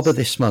Claire Hobber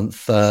this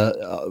month,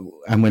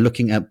 and we're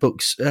looking at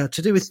books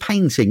to do with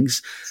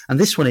paintings. And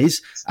this one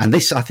is, and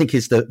this I think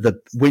is the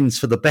wins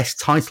for the best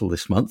title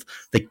this month,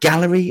 The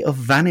Gallery of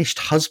Vanished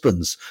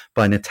Husbands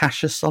by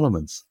Natasha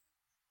Solomons.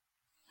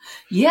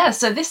 Yeah,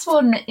 so this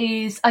one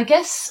is, I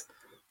guess,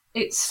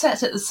 it's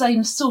set at the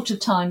same sort of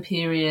time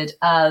period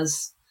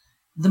as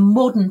the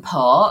modern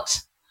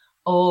part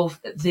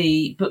of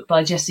the book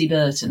by Jessie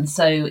Burton.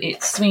 So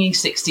it's swinging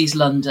 60s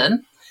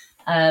London,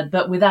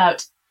 but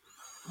without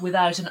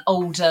an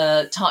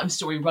older time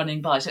story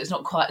running by, so it's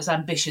not quite as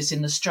ambitious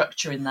in the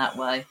structure in that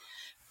way.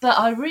 But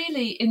I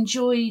really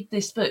enjoyed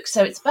this book.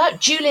 So it's about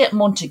Juliet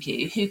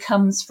Montagu, who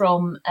comes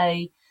from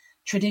a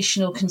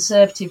traditional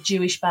conservative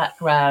Jewish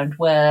background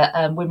where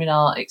women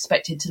are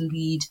expected to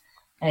lead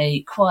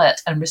a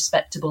quiet and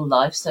respectable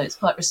life. So it's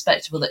quite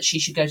respectable that she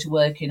should go to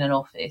work in an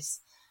office,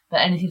 but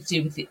anything to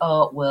do with the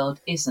art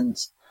world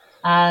isn't.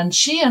 And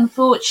she,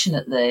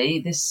 unfortunately,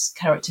 this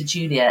character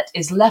Juliet,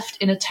 is left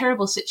in a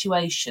terrible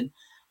situation.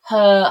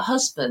 Her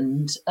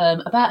husband,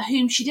 about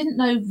whom she didn't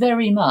know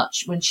very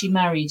much when she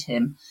married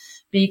him,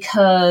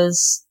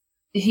 because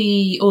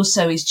he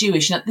also is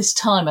Jewish. And at this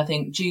time, I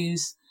think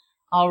Jews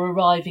are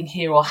arriving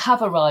here or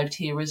have arrived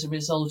here as a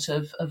result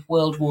of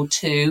World War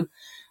II,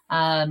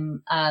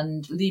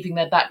 and leaving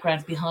their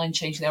backgrounds behind,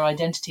 changing their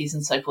identities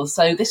and so forth.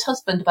 So this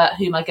husband, about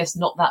whom I guess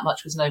not that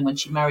much was known when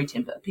she married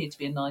him, but appeared to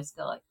be a nice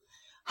guy,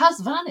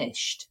 has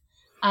vanished.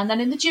 And then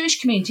in the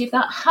Jewish community, if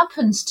that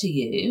happens to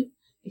you,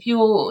 if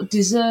you're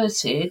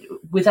deserted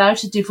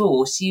without a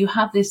divorce, you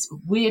have this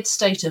weird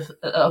state of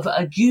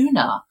a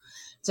guna.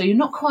 So you're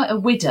not quite a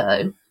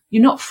widow.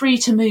 You're not free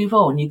to move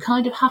on. You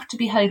kind of have to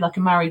behave like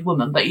a married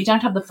woman, but you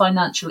don't have the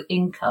financial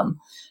income.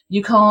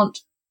 You can't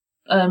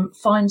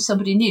find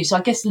somebody new. So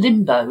I guess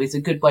limbo is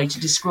a good way to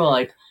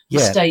describe the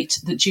state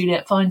that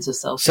Juliet finds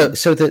herself in.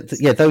 So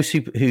those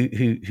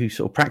who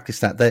sort of practice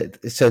that,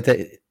 so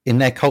that in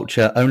their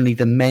culture, only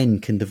the men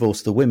can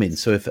divorce the women.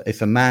 So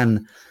if a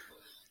man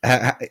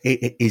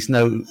is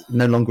no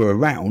longer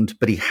around,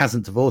 but he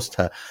hasn't divorced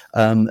her,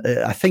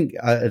 I think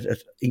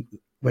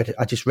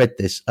I just read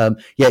this.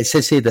 It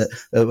says here that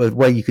a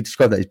way you could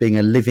describe that is being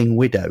a living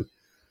widow.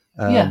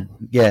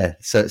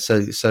 So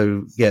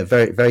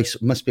very, very,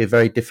 must be a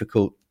very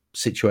difficult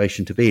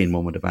situation to be in,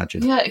 one would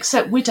imagine. Yeah,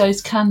 except widows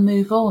can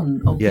move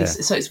on,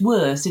 obviously. So it's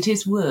worse. It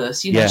is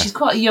worse. You know, she's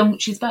quite young.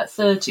 She's about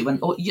 30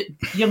 or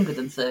younger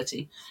than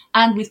 30,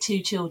 and with 2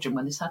 children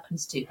when this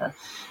happens to her.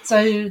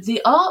 So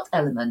the art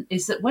element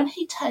is that when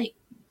he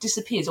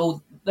disappears,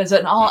 or there's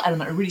an art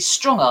element, a really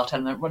strong art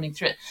element running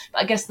through it.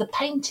 But I guess the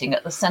painting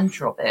at the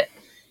centre of it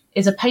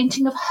is a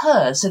painting of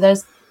her. So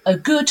there's a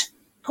good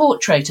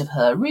portrait of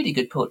her, a really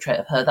good portrait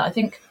of her that I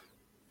think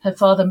her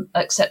father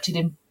accepted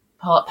in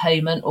part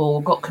payment or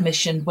got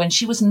commissioned when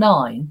she was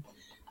 9.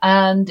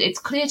 And it's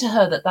clear to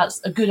her that that's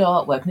a good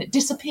artwork, and it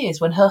disappears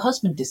when her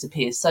husband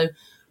disappears. So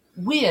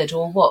weird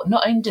or what,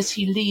 not only does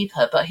he leave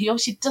her, but he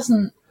obviously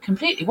doesn't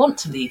completely want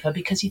to leave her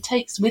because he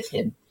takes with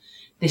him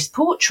this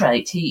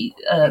portrait. He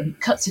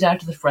cuts it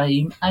out of the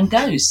frame and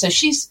goes. So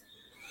she's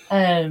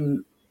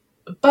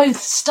both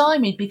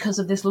stymied because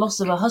of this loss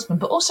of her husband,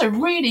 but also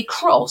really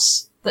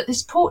cross that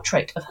this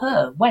portrait of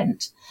her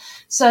went.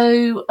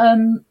 So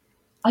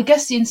I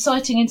guess the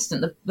inciting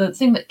incident, the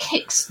thing that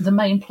kicks the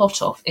main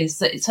plot off, is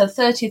that it's her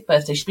 30th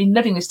birthday. She's been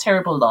living this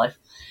terrible life.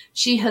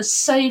 She has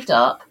saved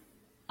up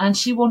and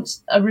she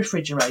wants a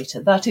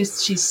refrigerator. That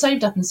is, she's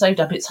saved up and saved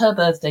up. It's her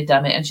birthday,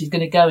 damn it, and she's going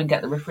to go and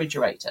get the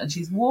refrigerator. And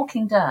she's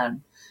walking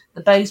down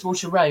the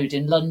Bayswater Road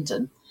in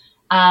London,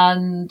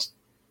 and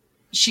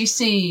she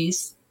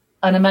sees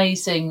an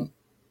amazing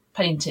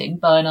painting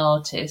by an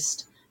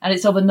artist, and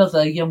it's of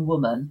another young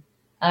woman.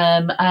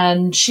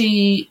 And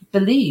she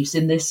believes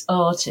in this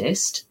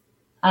artist,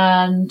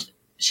 and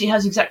she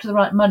has exactly the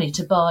right money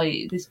to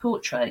buy this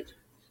portrait.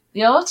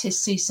 The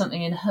artist sees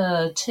something in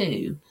her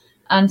too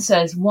and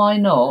says, why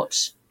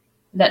not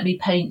let me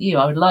paint you?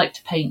 I would like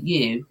to paint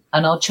you,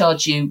 and I'll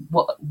charge you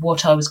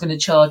what I was going to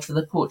charge for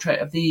the portrait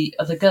of the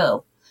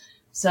girl.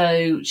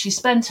 So she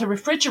spent her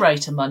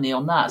refrigerator money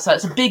on that. So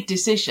it's a big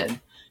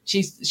decision.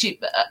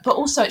 But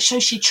also it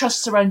shows she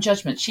trusts her own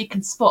judgment. She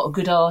can spot a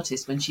good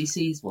artist when she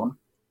sees one.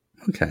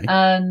 Okay.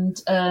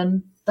 And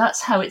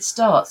that's how it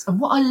starts. And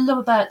what I love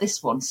about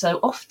this one, so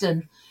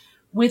often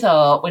with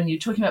art, when you're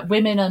talking about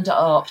women under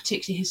art,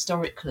 particularly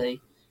historically,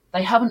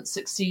 they haven't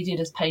succeeded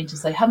as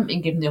painters. They haven't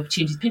been given the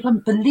opportunities. People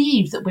haven't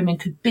believed that women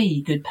could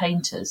be good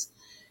painters.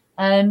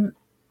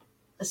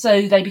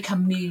 So they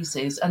become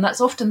muses. And there's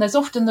often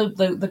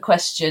the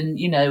question,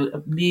 you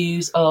know,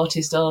 muse,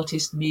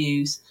 artist,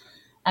 muse.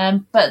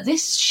 But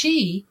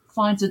she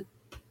finds a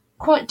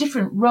quite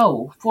different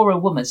role for a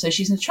woman. So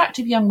she's an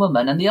attractive young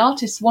woman, and the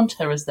artists want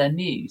her as their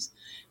muse.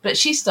 But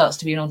she starts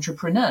to be an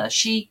entrepreneur.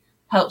 She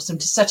helps them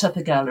to set up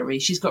a gallery.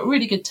 She's got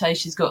really good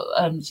taste.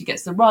 She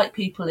gets the right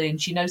people in.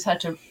 She knows how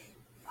to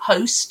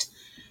host,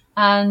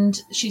 and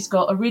she's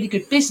got a really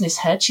good business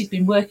head. She's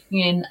been working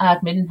in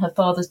admin in her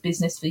father's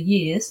business for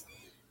years.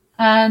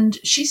 And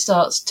she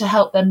starts to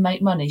help them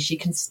make money. She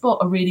can spot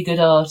a really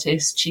good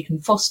artist. She can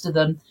foster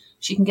them.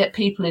 She can get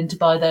people in to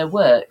buy their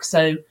work.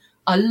 So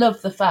I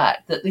love the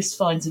fact that this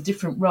finds a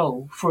different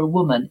role for a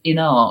woman in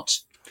art.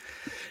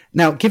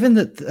 Now, given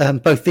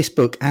that both this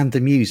book and The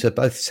Muse are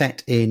both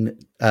set in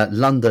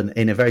London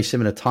in a very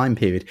similar time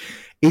period,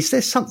 is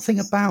there something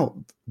about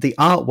the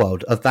art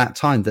world of that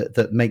time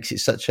that makes it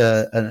such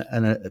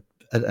an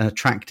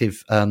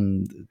attractive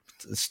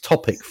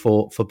topic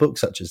for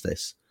books such as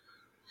this?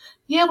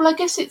 Yeah, well, I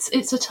guess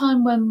it's a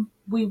time when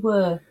we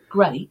were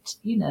great,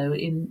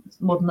 in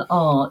modern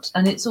art,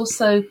 and it's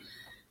also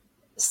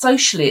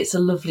socially it's a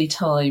lovely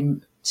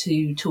time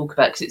to talk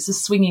about because it's the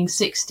swinging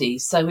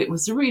 60s, so it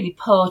was a really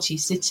party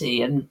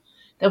city, and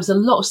there was a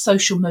lot of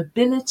social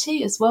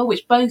mobility as well,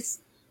 which both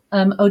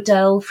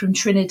Odell from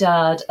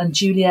Trinidad and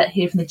Juliet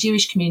here from the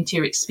Jewish community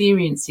are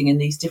experiencing in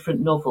these different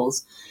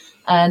novels.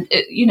 And,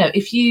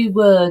 if you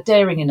were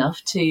daring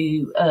enough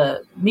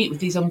to meet with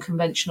these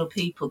unconventional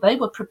people, they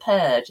were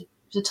prepared. It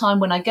was a time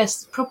when I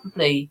guess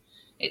probably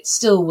it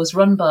still was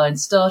run by and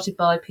started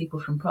by people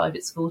from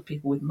private schools,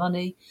 people with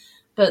money,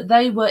 but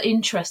they were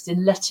interested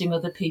in letting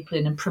other people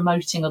in and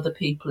promoting other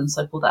people and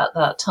so forth at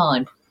that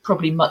time,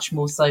 probably much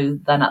more so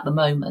than at the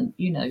moment,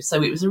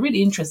 So it was a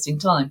really interesting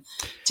time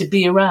to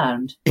be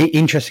around.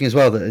 Interesting as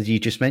well that, as you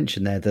just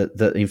mentioned there,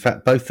 that in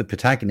fact both the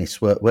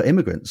protagonists were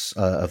immigrants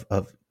of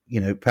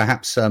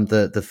perhaps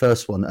the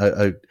first one,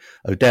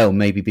 Odell,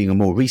 maybe being a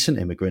more recent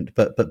immigrant,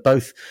 but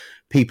both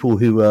people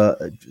who were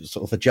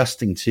sort of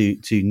adjusting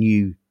to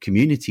new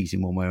communities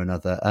in one way or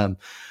another.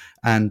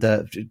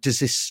 Does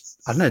this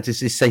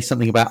say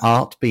something about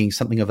art being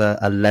something of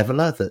a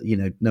leveler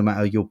that, no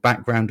matter your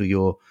background or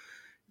your,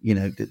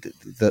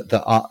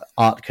 the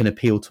art can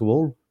appeal to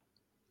all?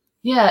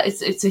 Yeah,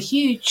 it's a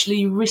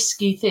hugely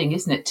risky thing,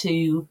 isn't it?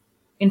 To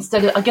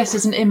instead of, I guess,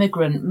 as an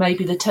immigrant,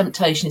 maybe the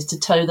temptation is to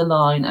toe the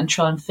line and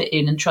try and fit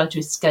in and try to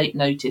escape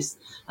notice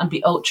and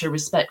be ultra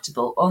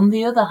respectable. On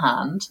the other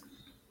hand,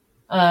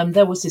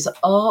 there was this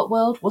art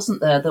world, wasn't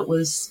there, that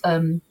was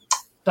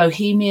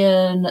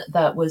bohemian,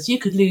 that was, you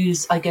could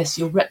lose, I guess,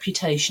 your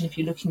reputation if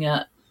you're looking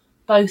at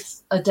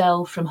both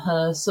Adele from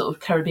her sort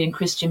of Caribbean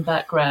Christian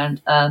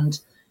background and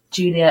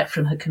Juliet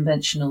from her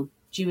conventional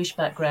Jewish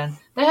background.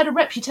 They had a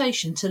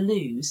reputation to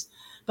lose,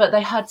 but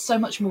they had so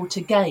much more to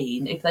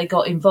gain if they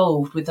got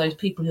involved with those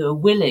people who are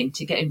willing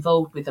to get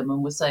involved with them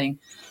and were saying,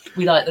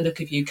 we like the look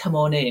of you, come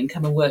on in,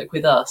 come and work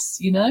with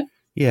us,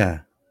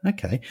 Yeah.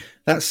 Okay,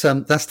 that's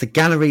The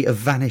Gallery of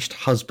Vanished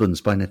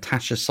Husbands by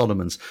Natasha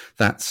Solomons.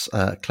 That's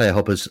Claire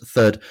Hobber's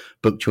third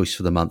book choice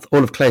for the month.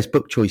 All of Claire's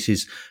book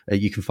choices,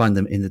 you can find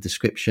them in the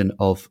description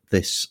of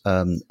this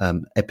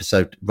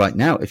episode right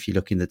now. If you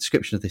look in the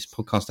description of this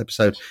podcast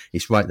episode,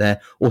 it's right there.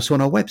 Also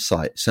on our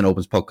website,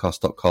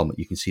 stalbanspodcast.com,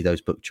 you can see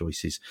those book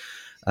choices.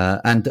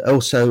 And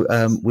also,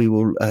 we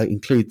will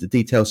include the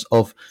details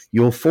of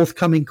your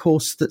forthcoming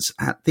course that's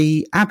at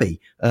the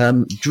Abbey,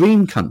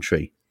 Dream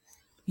Country.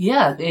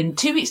 Yeah, in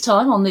 2 weeks'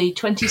 time, on the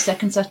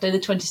 22nd, Saturday the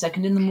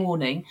 22nd in the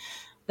morning,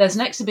 there's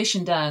an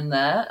exhibition down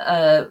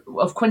there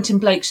of Quentin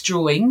Blake's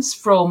drawings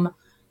from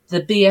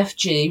the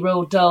BFG,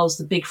 Roald Dahl's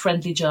The Big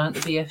Friendly Giant,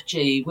 the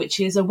BFG, which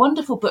is a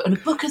wonderful book, and a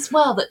book as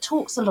well that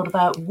talks a lot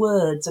about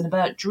words and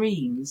about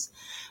dreams.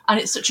 And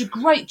it's such a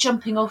great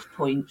jumping off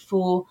point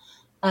for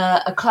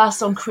a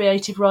class on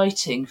creative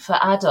writing for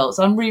adults.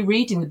 I'm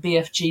rereading the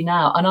BFG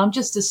now, and I'm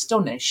just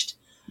astonished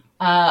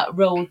at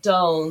Roald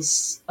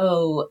Dahl's,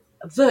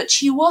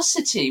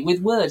 virtuosity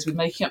with words, with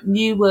making up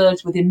new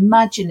words, with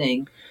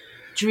imagining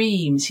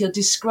dreams. He'll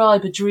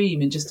describe a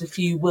dream in just a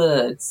few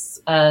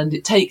words, and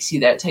it takes you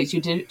there. It takes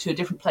you to a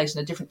different place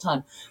and a different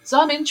time.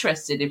 So I'm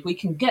interested if we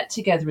can get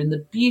together in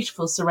the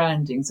beautiful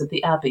surroundings of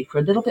the Abbey for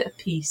a little bit of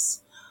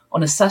peace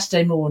on a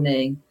Saturday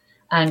morning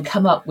and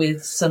come up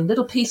with some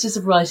little pieces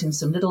of writing,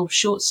 some little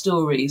short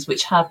stories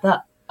which have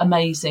that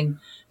amazing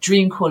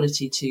dream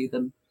quality to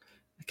them.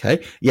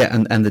 Okay, yeah,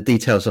 and the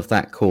details of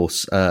that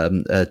course,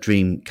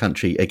 Dream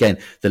Country, again,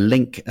 the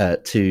link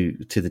to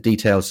the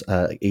details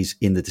is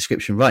in the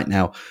description right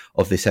now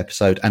of this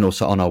episode, and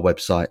also on our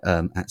website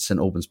at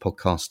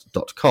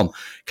stalbanspodcast.com.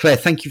 Claire,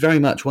 thank you very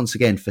much once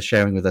again for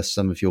sharing with us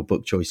some of your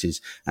book choices,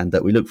 and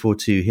we look forward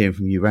to hearing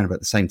from you around about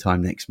the same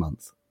time next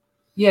month.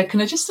 Yeah,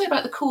 can I just say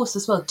about the course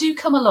as well? Do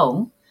come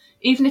along.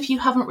 Even if you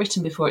haven't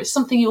written before, it's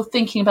something you're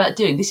thinking about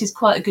doing. This is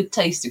quite a good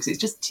taster because it's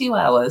just 2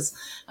 hours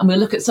and we'll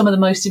look at some of the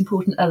most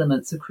important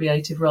elements of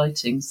creative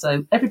writing.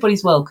 So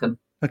everybody's welcome.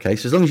 Okay,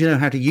 so as long as you know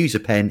how to use a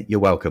pen,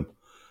 you're welcome.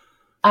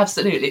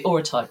 Absolutely, or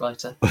a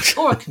typewriter,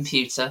 or a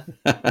computer,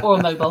 or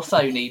a mobile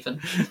phone even.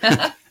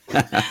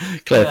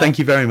 Claire, thank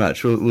you very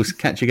much. We'll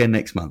catch you again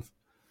next month.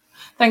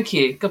 Thank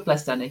you. God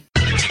bless, Danny.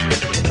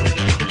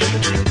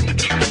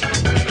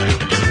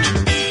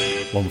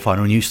 One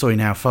final news story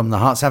now from the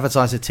Hearts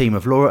Advertiser team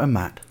of Laura and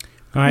Matt.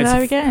 Right,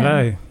 hello again.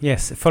 Hello.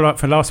 Yes, follow up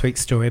for last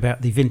week's story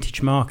about the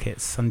vintage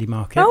markets, Sunday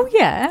market. Oh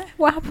yeah,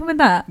 what happened with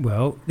that?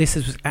 Well, this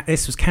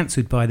was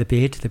cancelled by the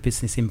BID, the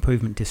Business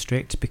Improvement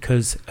District,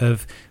 because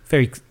of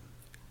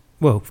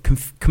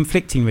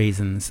conflicting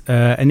reasons.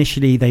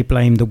 Initially, they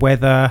blamed the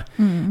weather,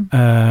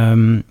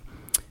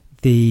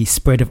 the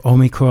spread of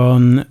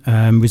Omicron,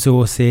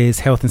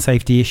 resources, health and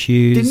safety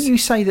issues. Didn't you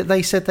say that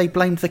they said they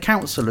blamed the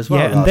council as well?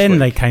 Yeah, and then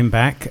they came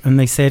back and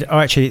they said, oh,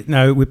 actually,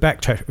 no, we're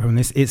backtracked on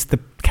this. It's the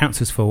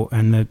council's fault.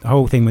 And the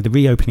whole thing with the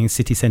reopening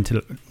city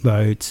centre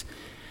roads,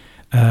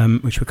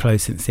 which were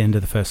closed since the end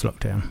of the first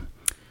lockdown.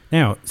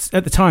 Now,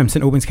 at the time,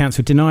 St Albans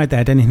Council denied they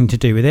had anything to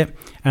do with it.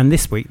 And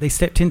this week, they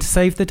stepped in to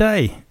save the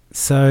day.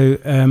 So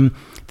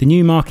the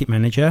new market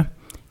manager,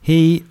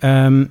 he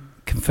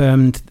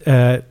confirmed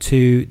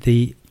to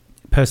the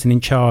person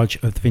in charge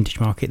of the vintage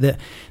market that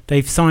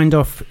they've signed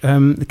off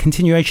the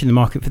continuation of the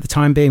market for the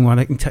time being while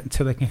they can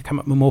until they can come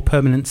up with a more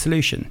permanent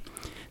solution.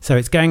 So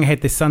it's going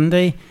ahead this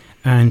Sunday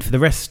and for the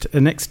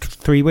next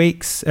 3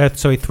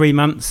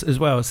 months as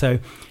well. So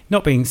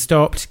not being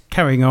stopped,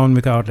 carrying on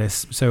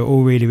regardless. So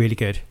all really, really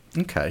good.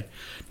 Okay.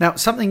 Now,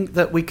 something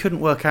that we couldn't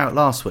work out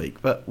last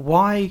week, but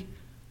why...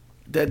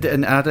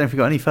 And I don't know if we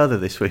got any further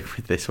this week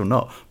with this or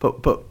not,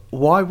 but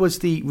why was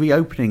the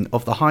reopening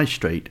of the high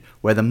street,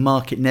 where the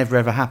market never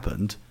ever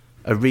happened,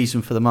 a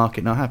reason for the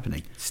market not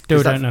happening?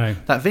 Still don't know.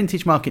 That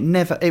vintage market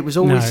never... It was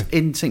always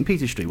in St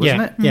Peter Street,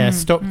 wasn't it? Yeah,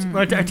 stopped.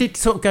 Well, I did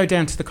sort of go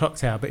down to the clock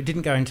tower, but it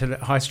didn't go into the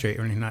high street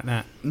or anything like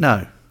that.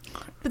 No.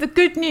 But the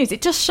good news,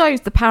 it just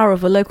shows the power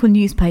of a local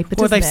newspaper,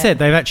 doesn't it?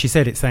 They've actually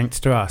said it's thanks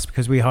to us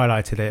because we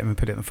highlighted it and we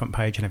put it on the front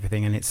page and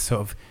everything, and it's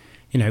sort of,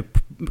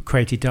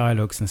 created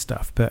dialogues and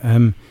stuff. But...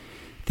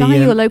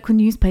 Value your local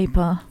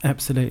newspaper.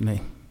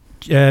 Absolutely.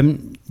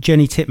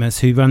 Jenny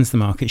Titmus, who runs the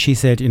market, she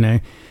said,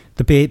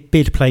 the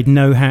bid played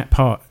no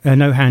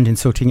hand in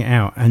sorting it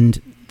out, and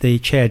the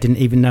chair didn't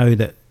even know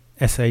that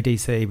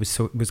SADC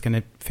was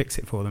going to fix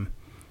it for them.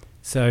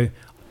 So,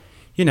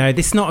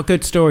 this is not a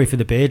good story for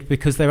the bid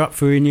because they're up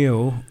for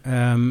renewal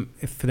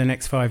for the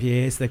next 5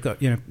 years. They've got,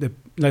 the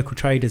local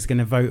traders are going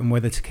to vote on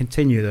whether to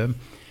continue them.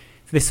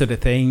 This sort of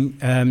thing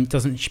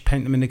doesn't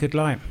paint them in a good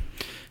light.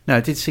 No,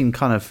 it did seem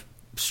kind of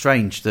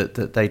strange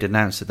that they'd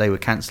announced that they were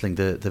cancelling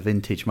the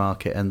vintage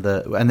market and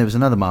there was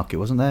another market,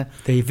 wasn't there?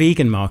 The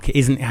vegan market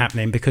isn't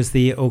happening because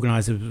the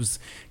organisers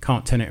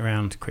can't turn it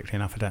around quickly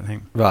enough, I don't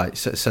think. Right,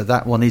 so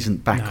that one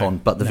isn't back on,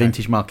 but the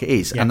vintage market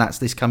is, and that's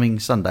this coming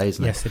Sunday,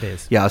 isn't it? Yes, it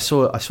is. Yeah, I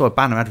saw a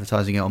banner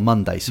advertising it on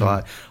Monday,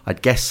 so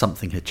I'd guessed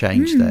something had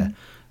changed there.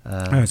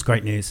 It's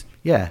great news.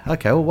 Yeah,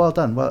 okay, well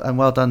done.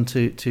 Well done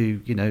to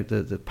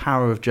the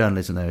power of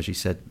journalism there, as you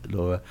said,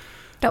 Laura.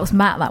 That was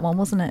Matt, that one,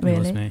 wasn't it, really? It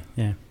was me,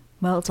 yeah.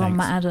 Well done,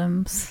 Matt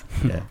Adams.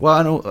 Yeah.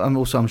 Well, and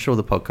also, I'm sure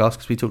the podcast,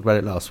 because we talked about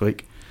it last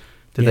week.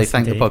 Did they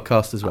thank the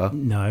podcast as well?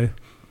 No.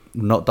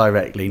 Not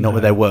directly, not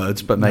with their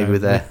words, but maybe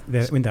with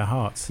their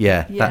hearts.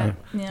 Yeah.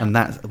 And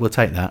that we'll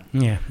take that.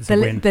 Yeah. The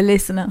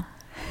listener.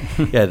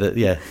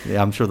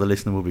 I'm sure the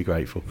listener will be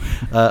grateful.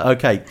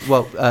 Okay,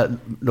 well,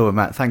 Laura,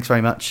 Matt, thanks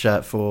very much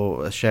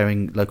for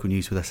sharing local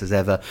news with us as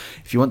ever.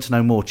 If you want to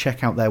know more,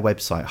 check out their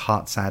website,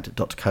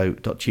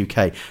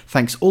 heartsad.co.uk.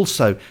 Thanks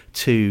also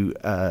to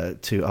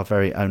our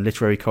very own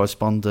literary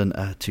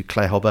correspondent, to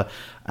Claire Hobber,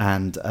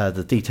 and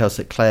the details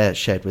that Claire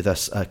shared with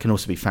us can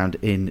also be found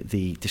in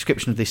the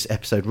description of this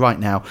episode right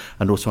now,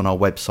 and also on our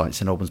website,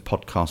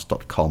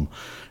 stalbanspodcast.com.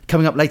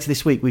 Coming up later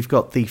this week, we've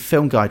got the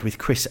film guide with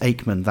Chris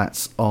Aikman.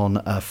 That's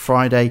on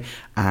Friday,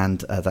 and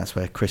that's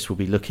where Chris will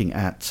be looking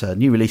at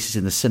new releases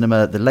in the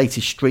cinema, the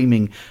latest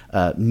streaming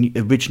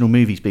original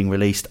movies being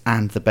released,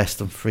 and the best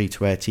of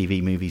free-to-air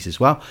TV movies as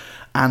well.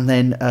 And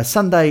then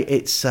Sunday,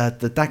 it's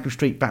the Dagenham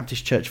Street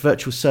Baptist Church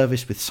virtual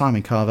service with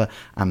Simon Carver,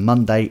 and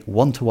Monday,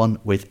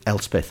 1-to-1 with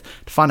Elspeth.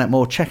 To find out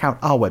more, check out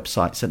our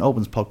website,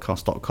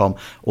 stalbanspodcast.com.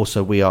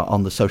 Also, we are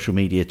on the social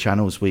media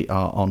channels. We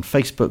are on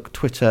Facebook,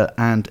 Twitter,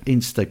 and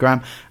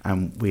Instagram,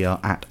 and we are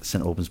at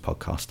St Albans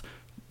Podcast.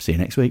 See you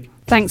next week.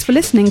 Thanks for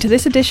listening to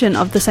this edition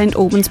of the St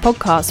Albans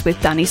Podcast with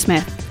Danny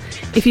Smith.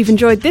 If you've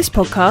enjoyed this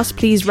podcast,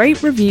 please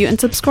rate, review and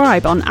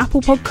subscribe on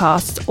Apple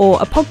Podcasts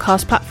or a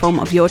podcast platform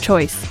of your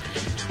choice.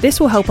 This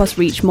will help us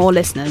reach more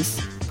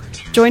listeners.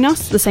 Join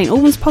us, the St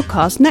Albans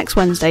Podcast, next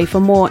Wednesday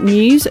for more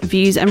news,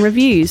 views and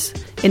reviews.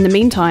 In the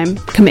meantime,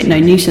 commit no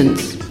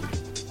nuisance.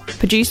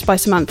 Produced by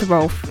Samantha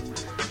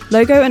Rolfe.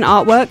 Logo and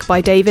artwork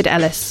by David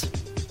Ellis.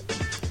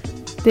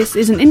 This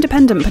is an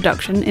independent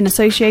production in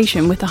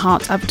association with the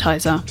Hearts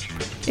Advertiser.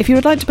 If you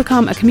would like to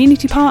become a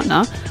community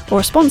partner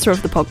or a sponsor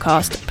of the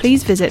podcast,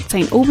 please visit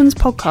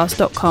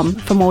stalbanspodcast.com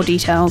for more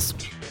details.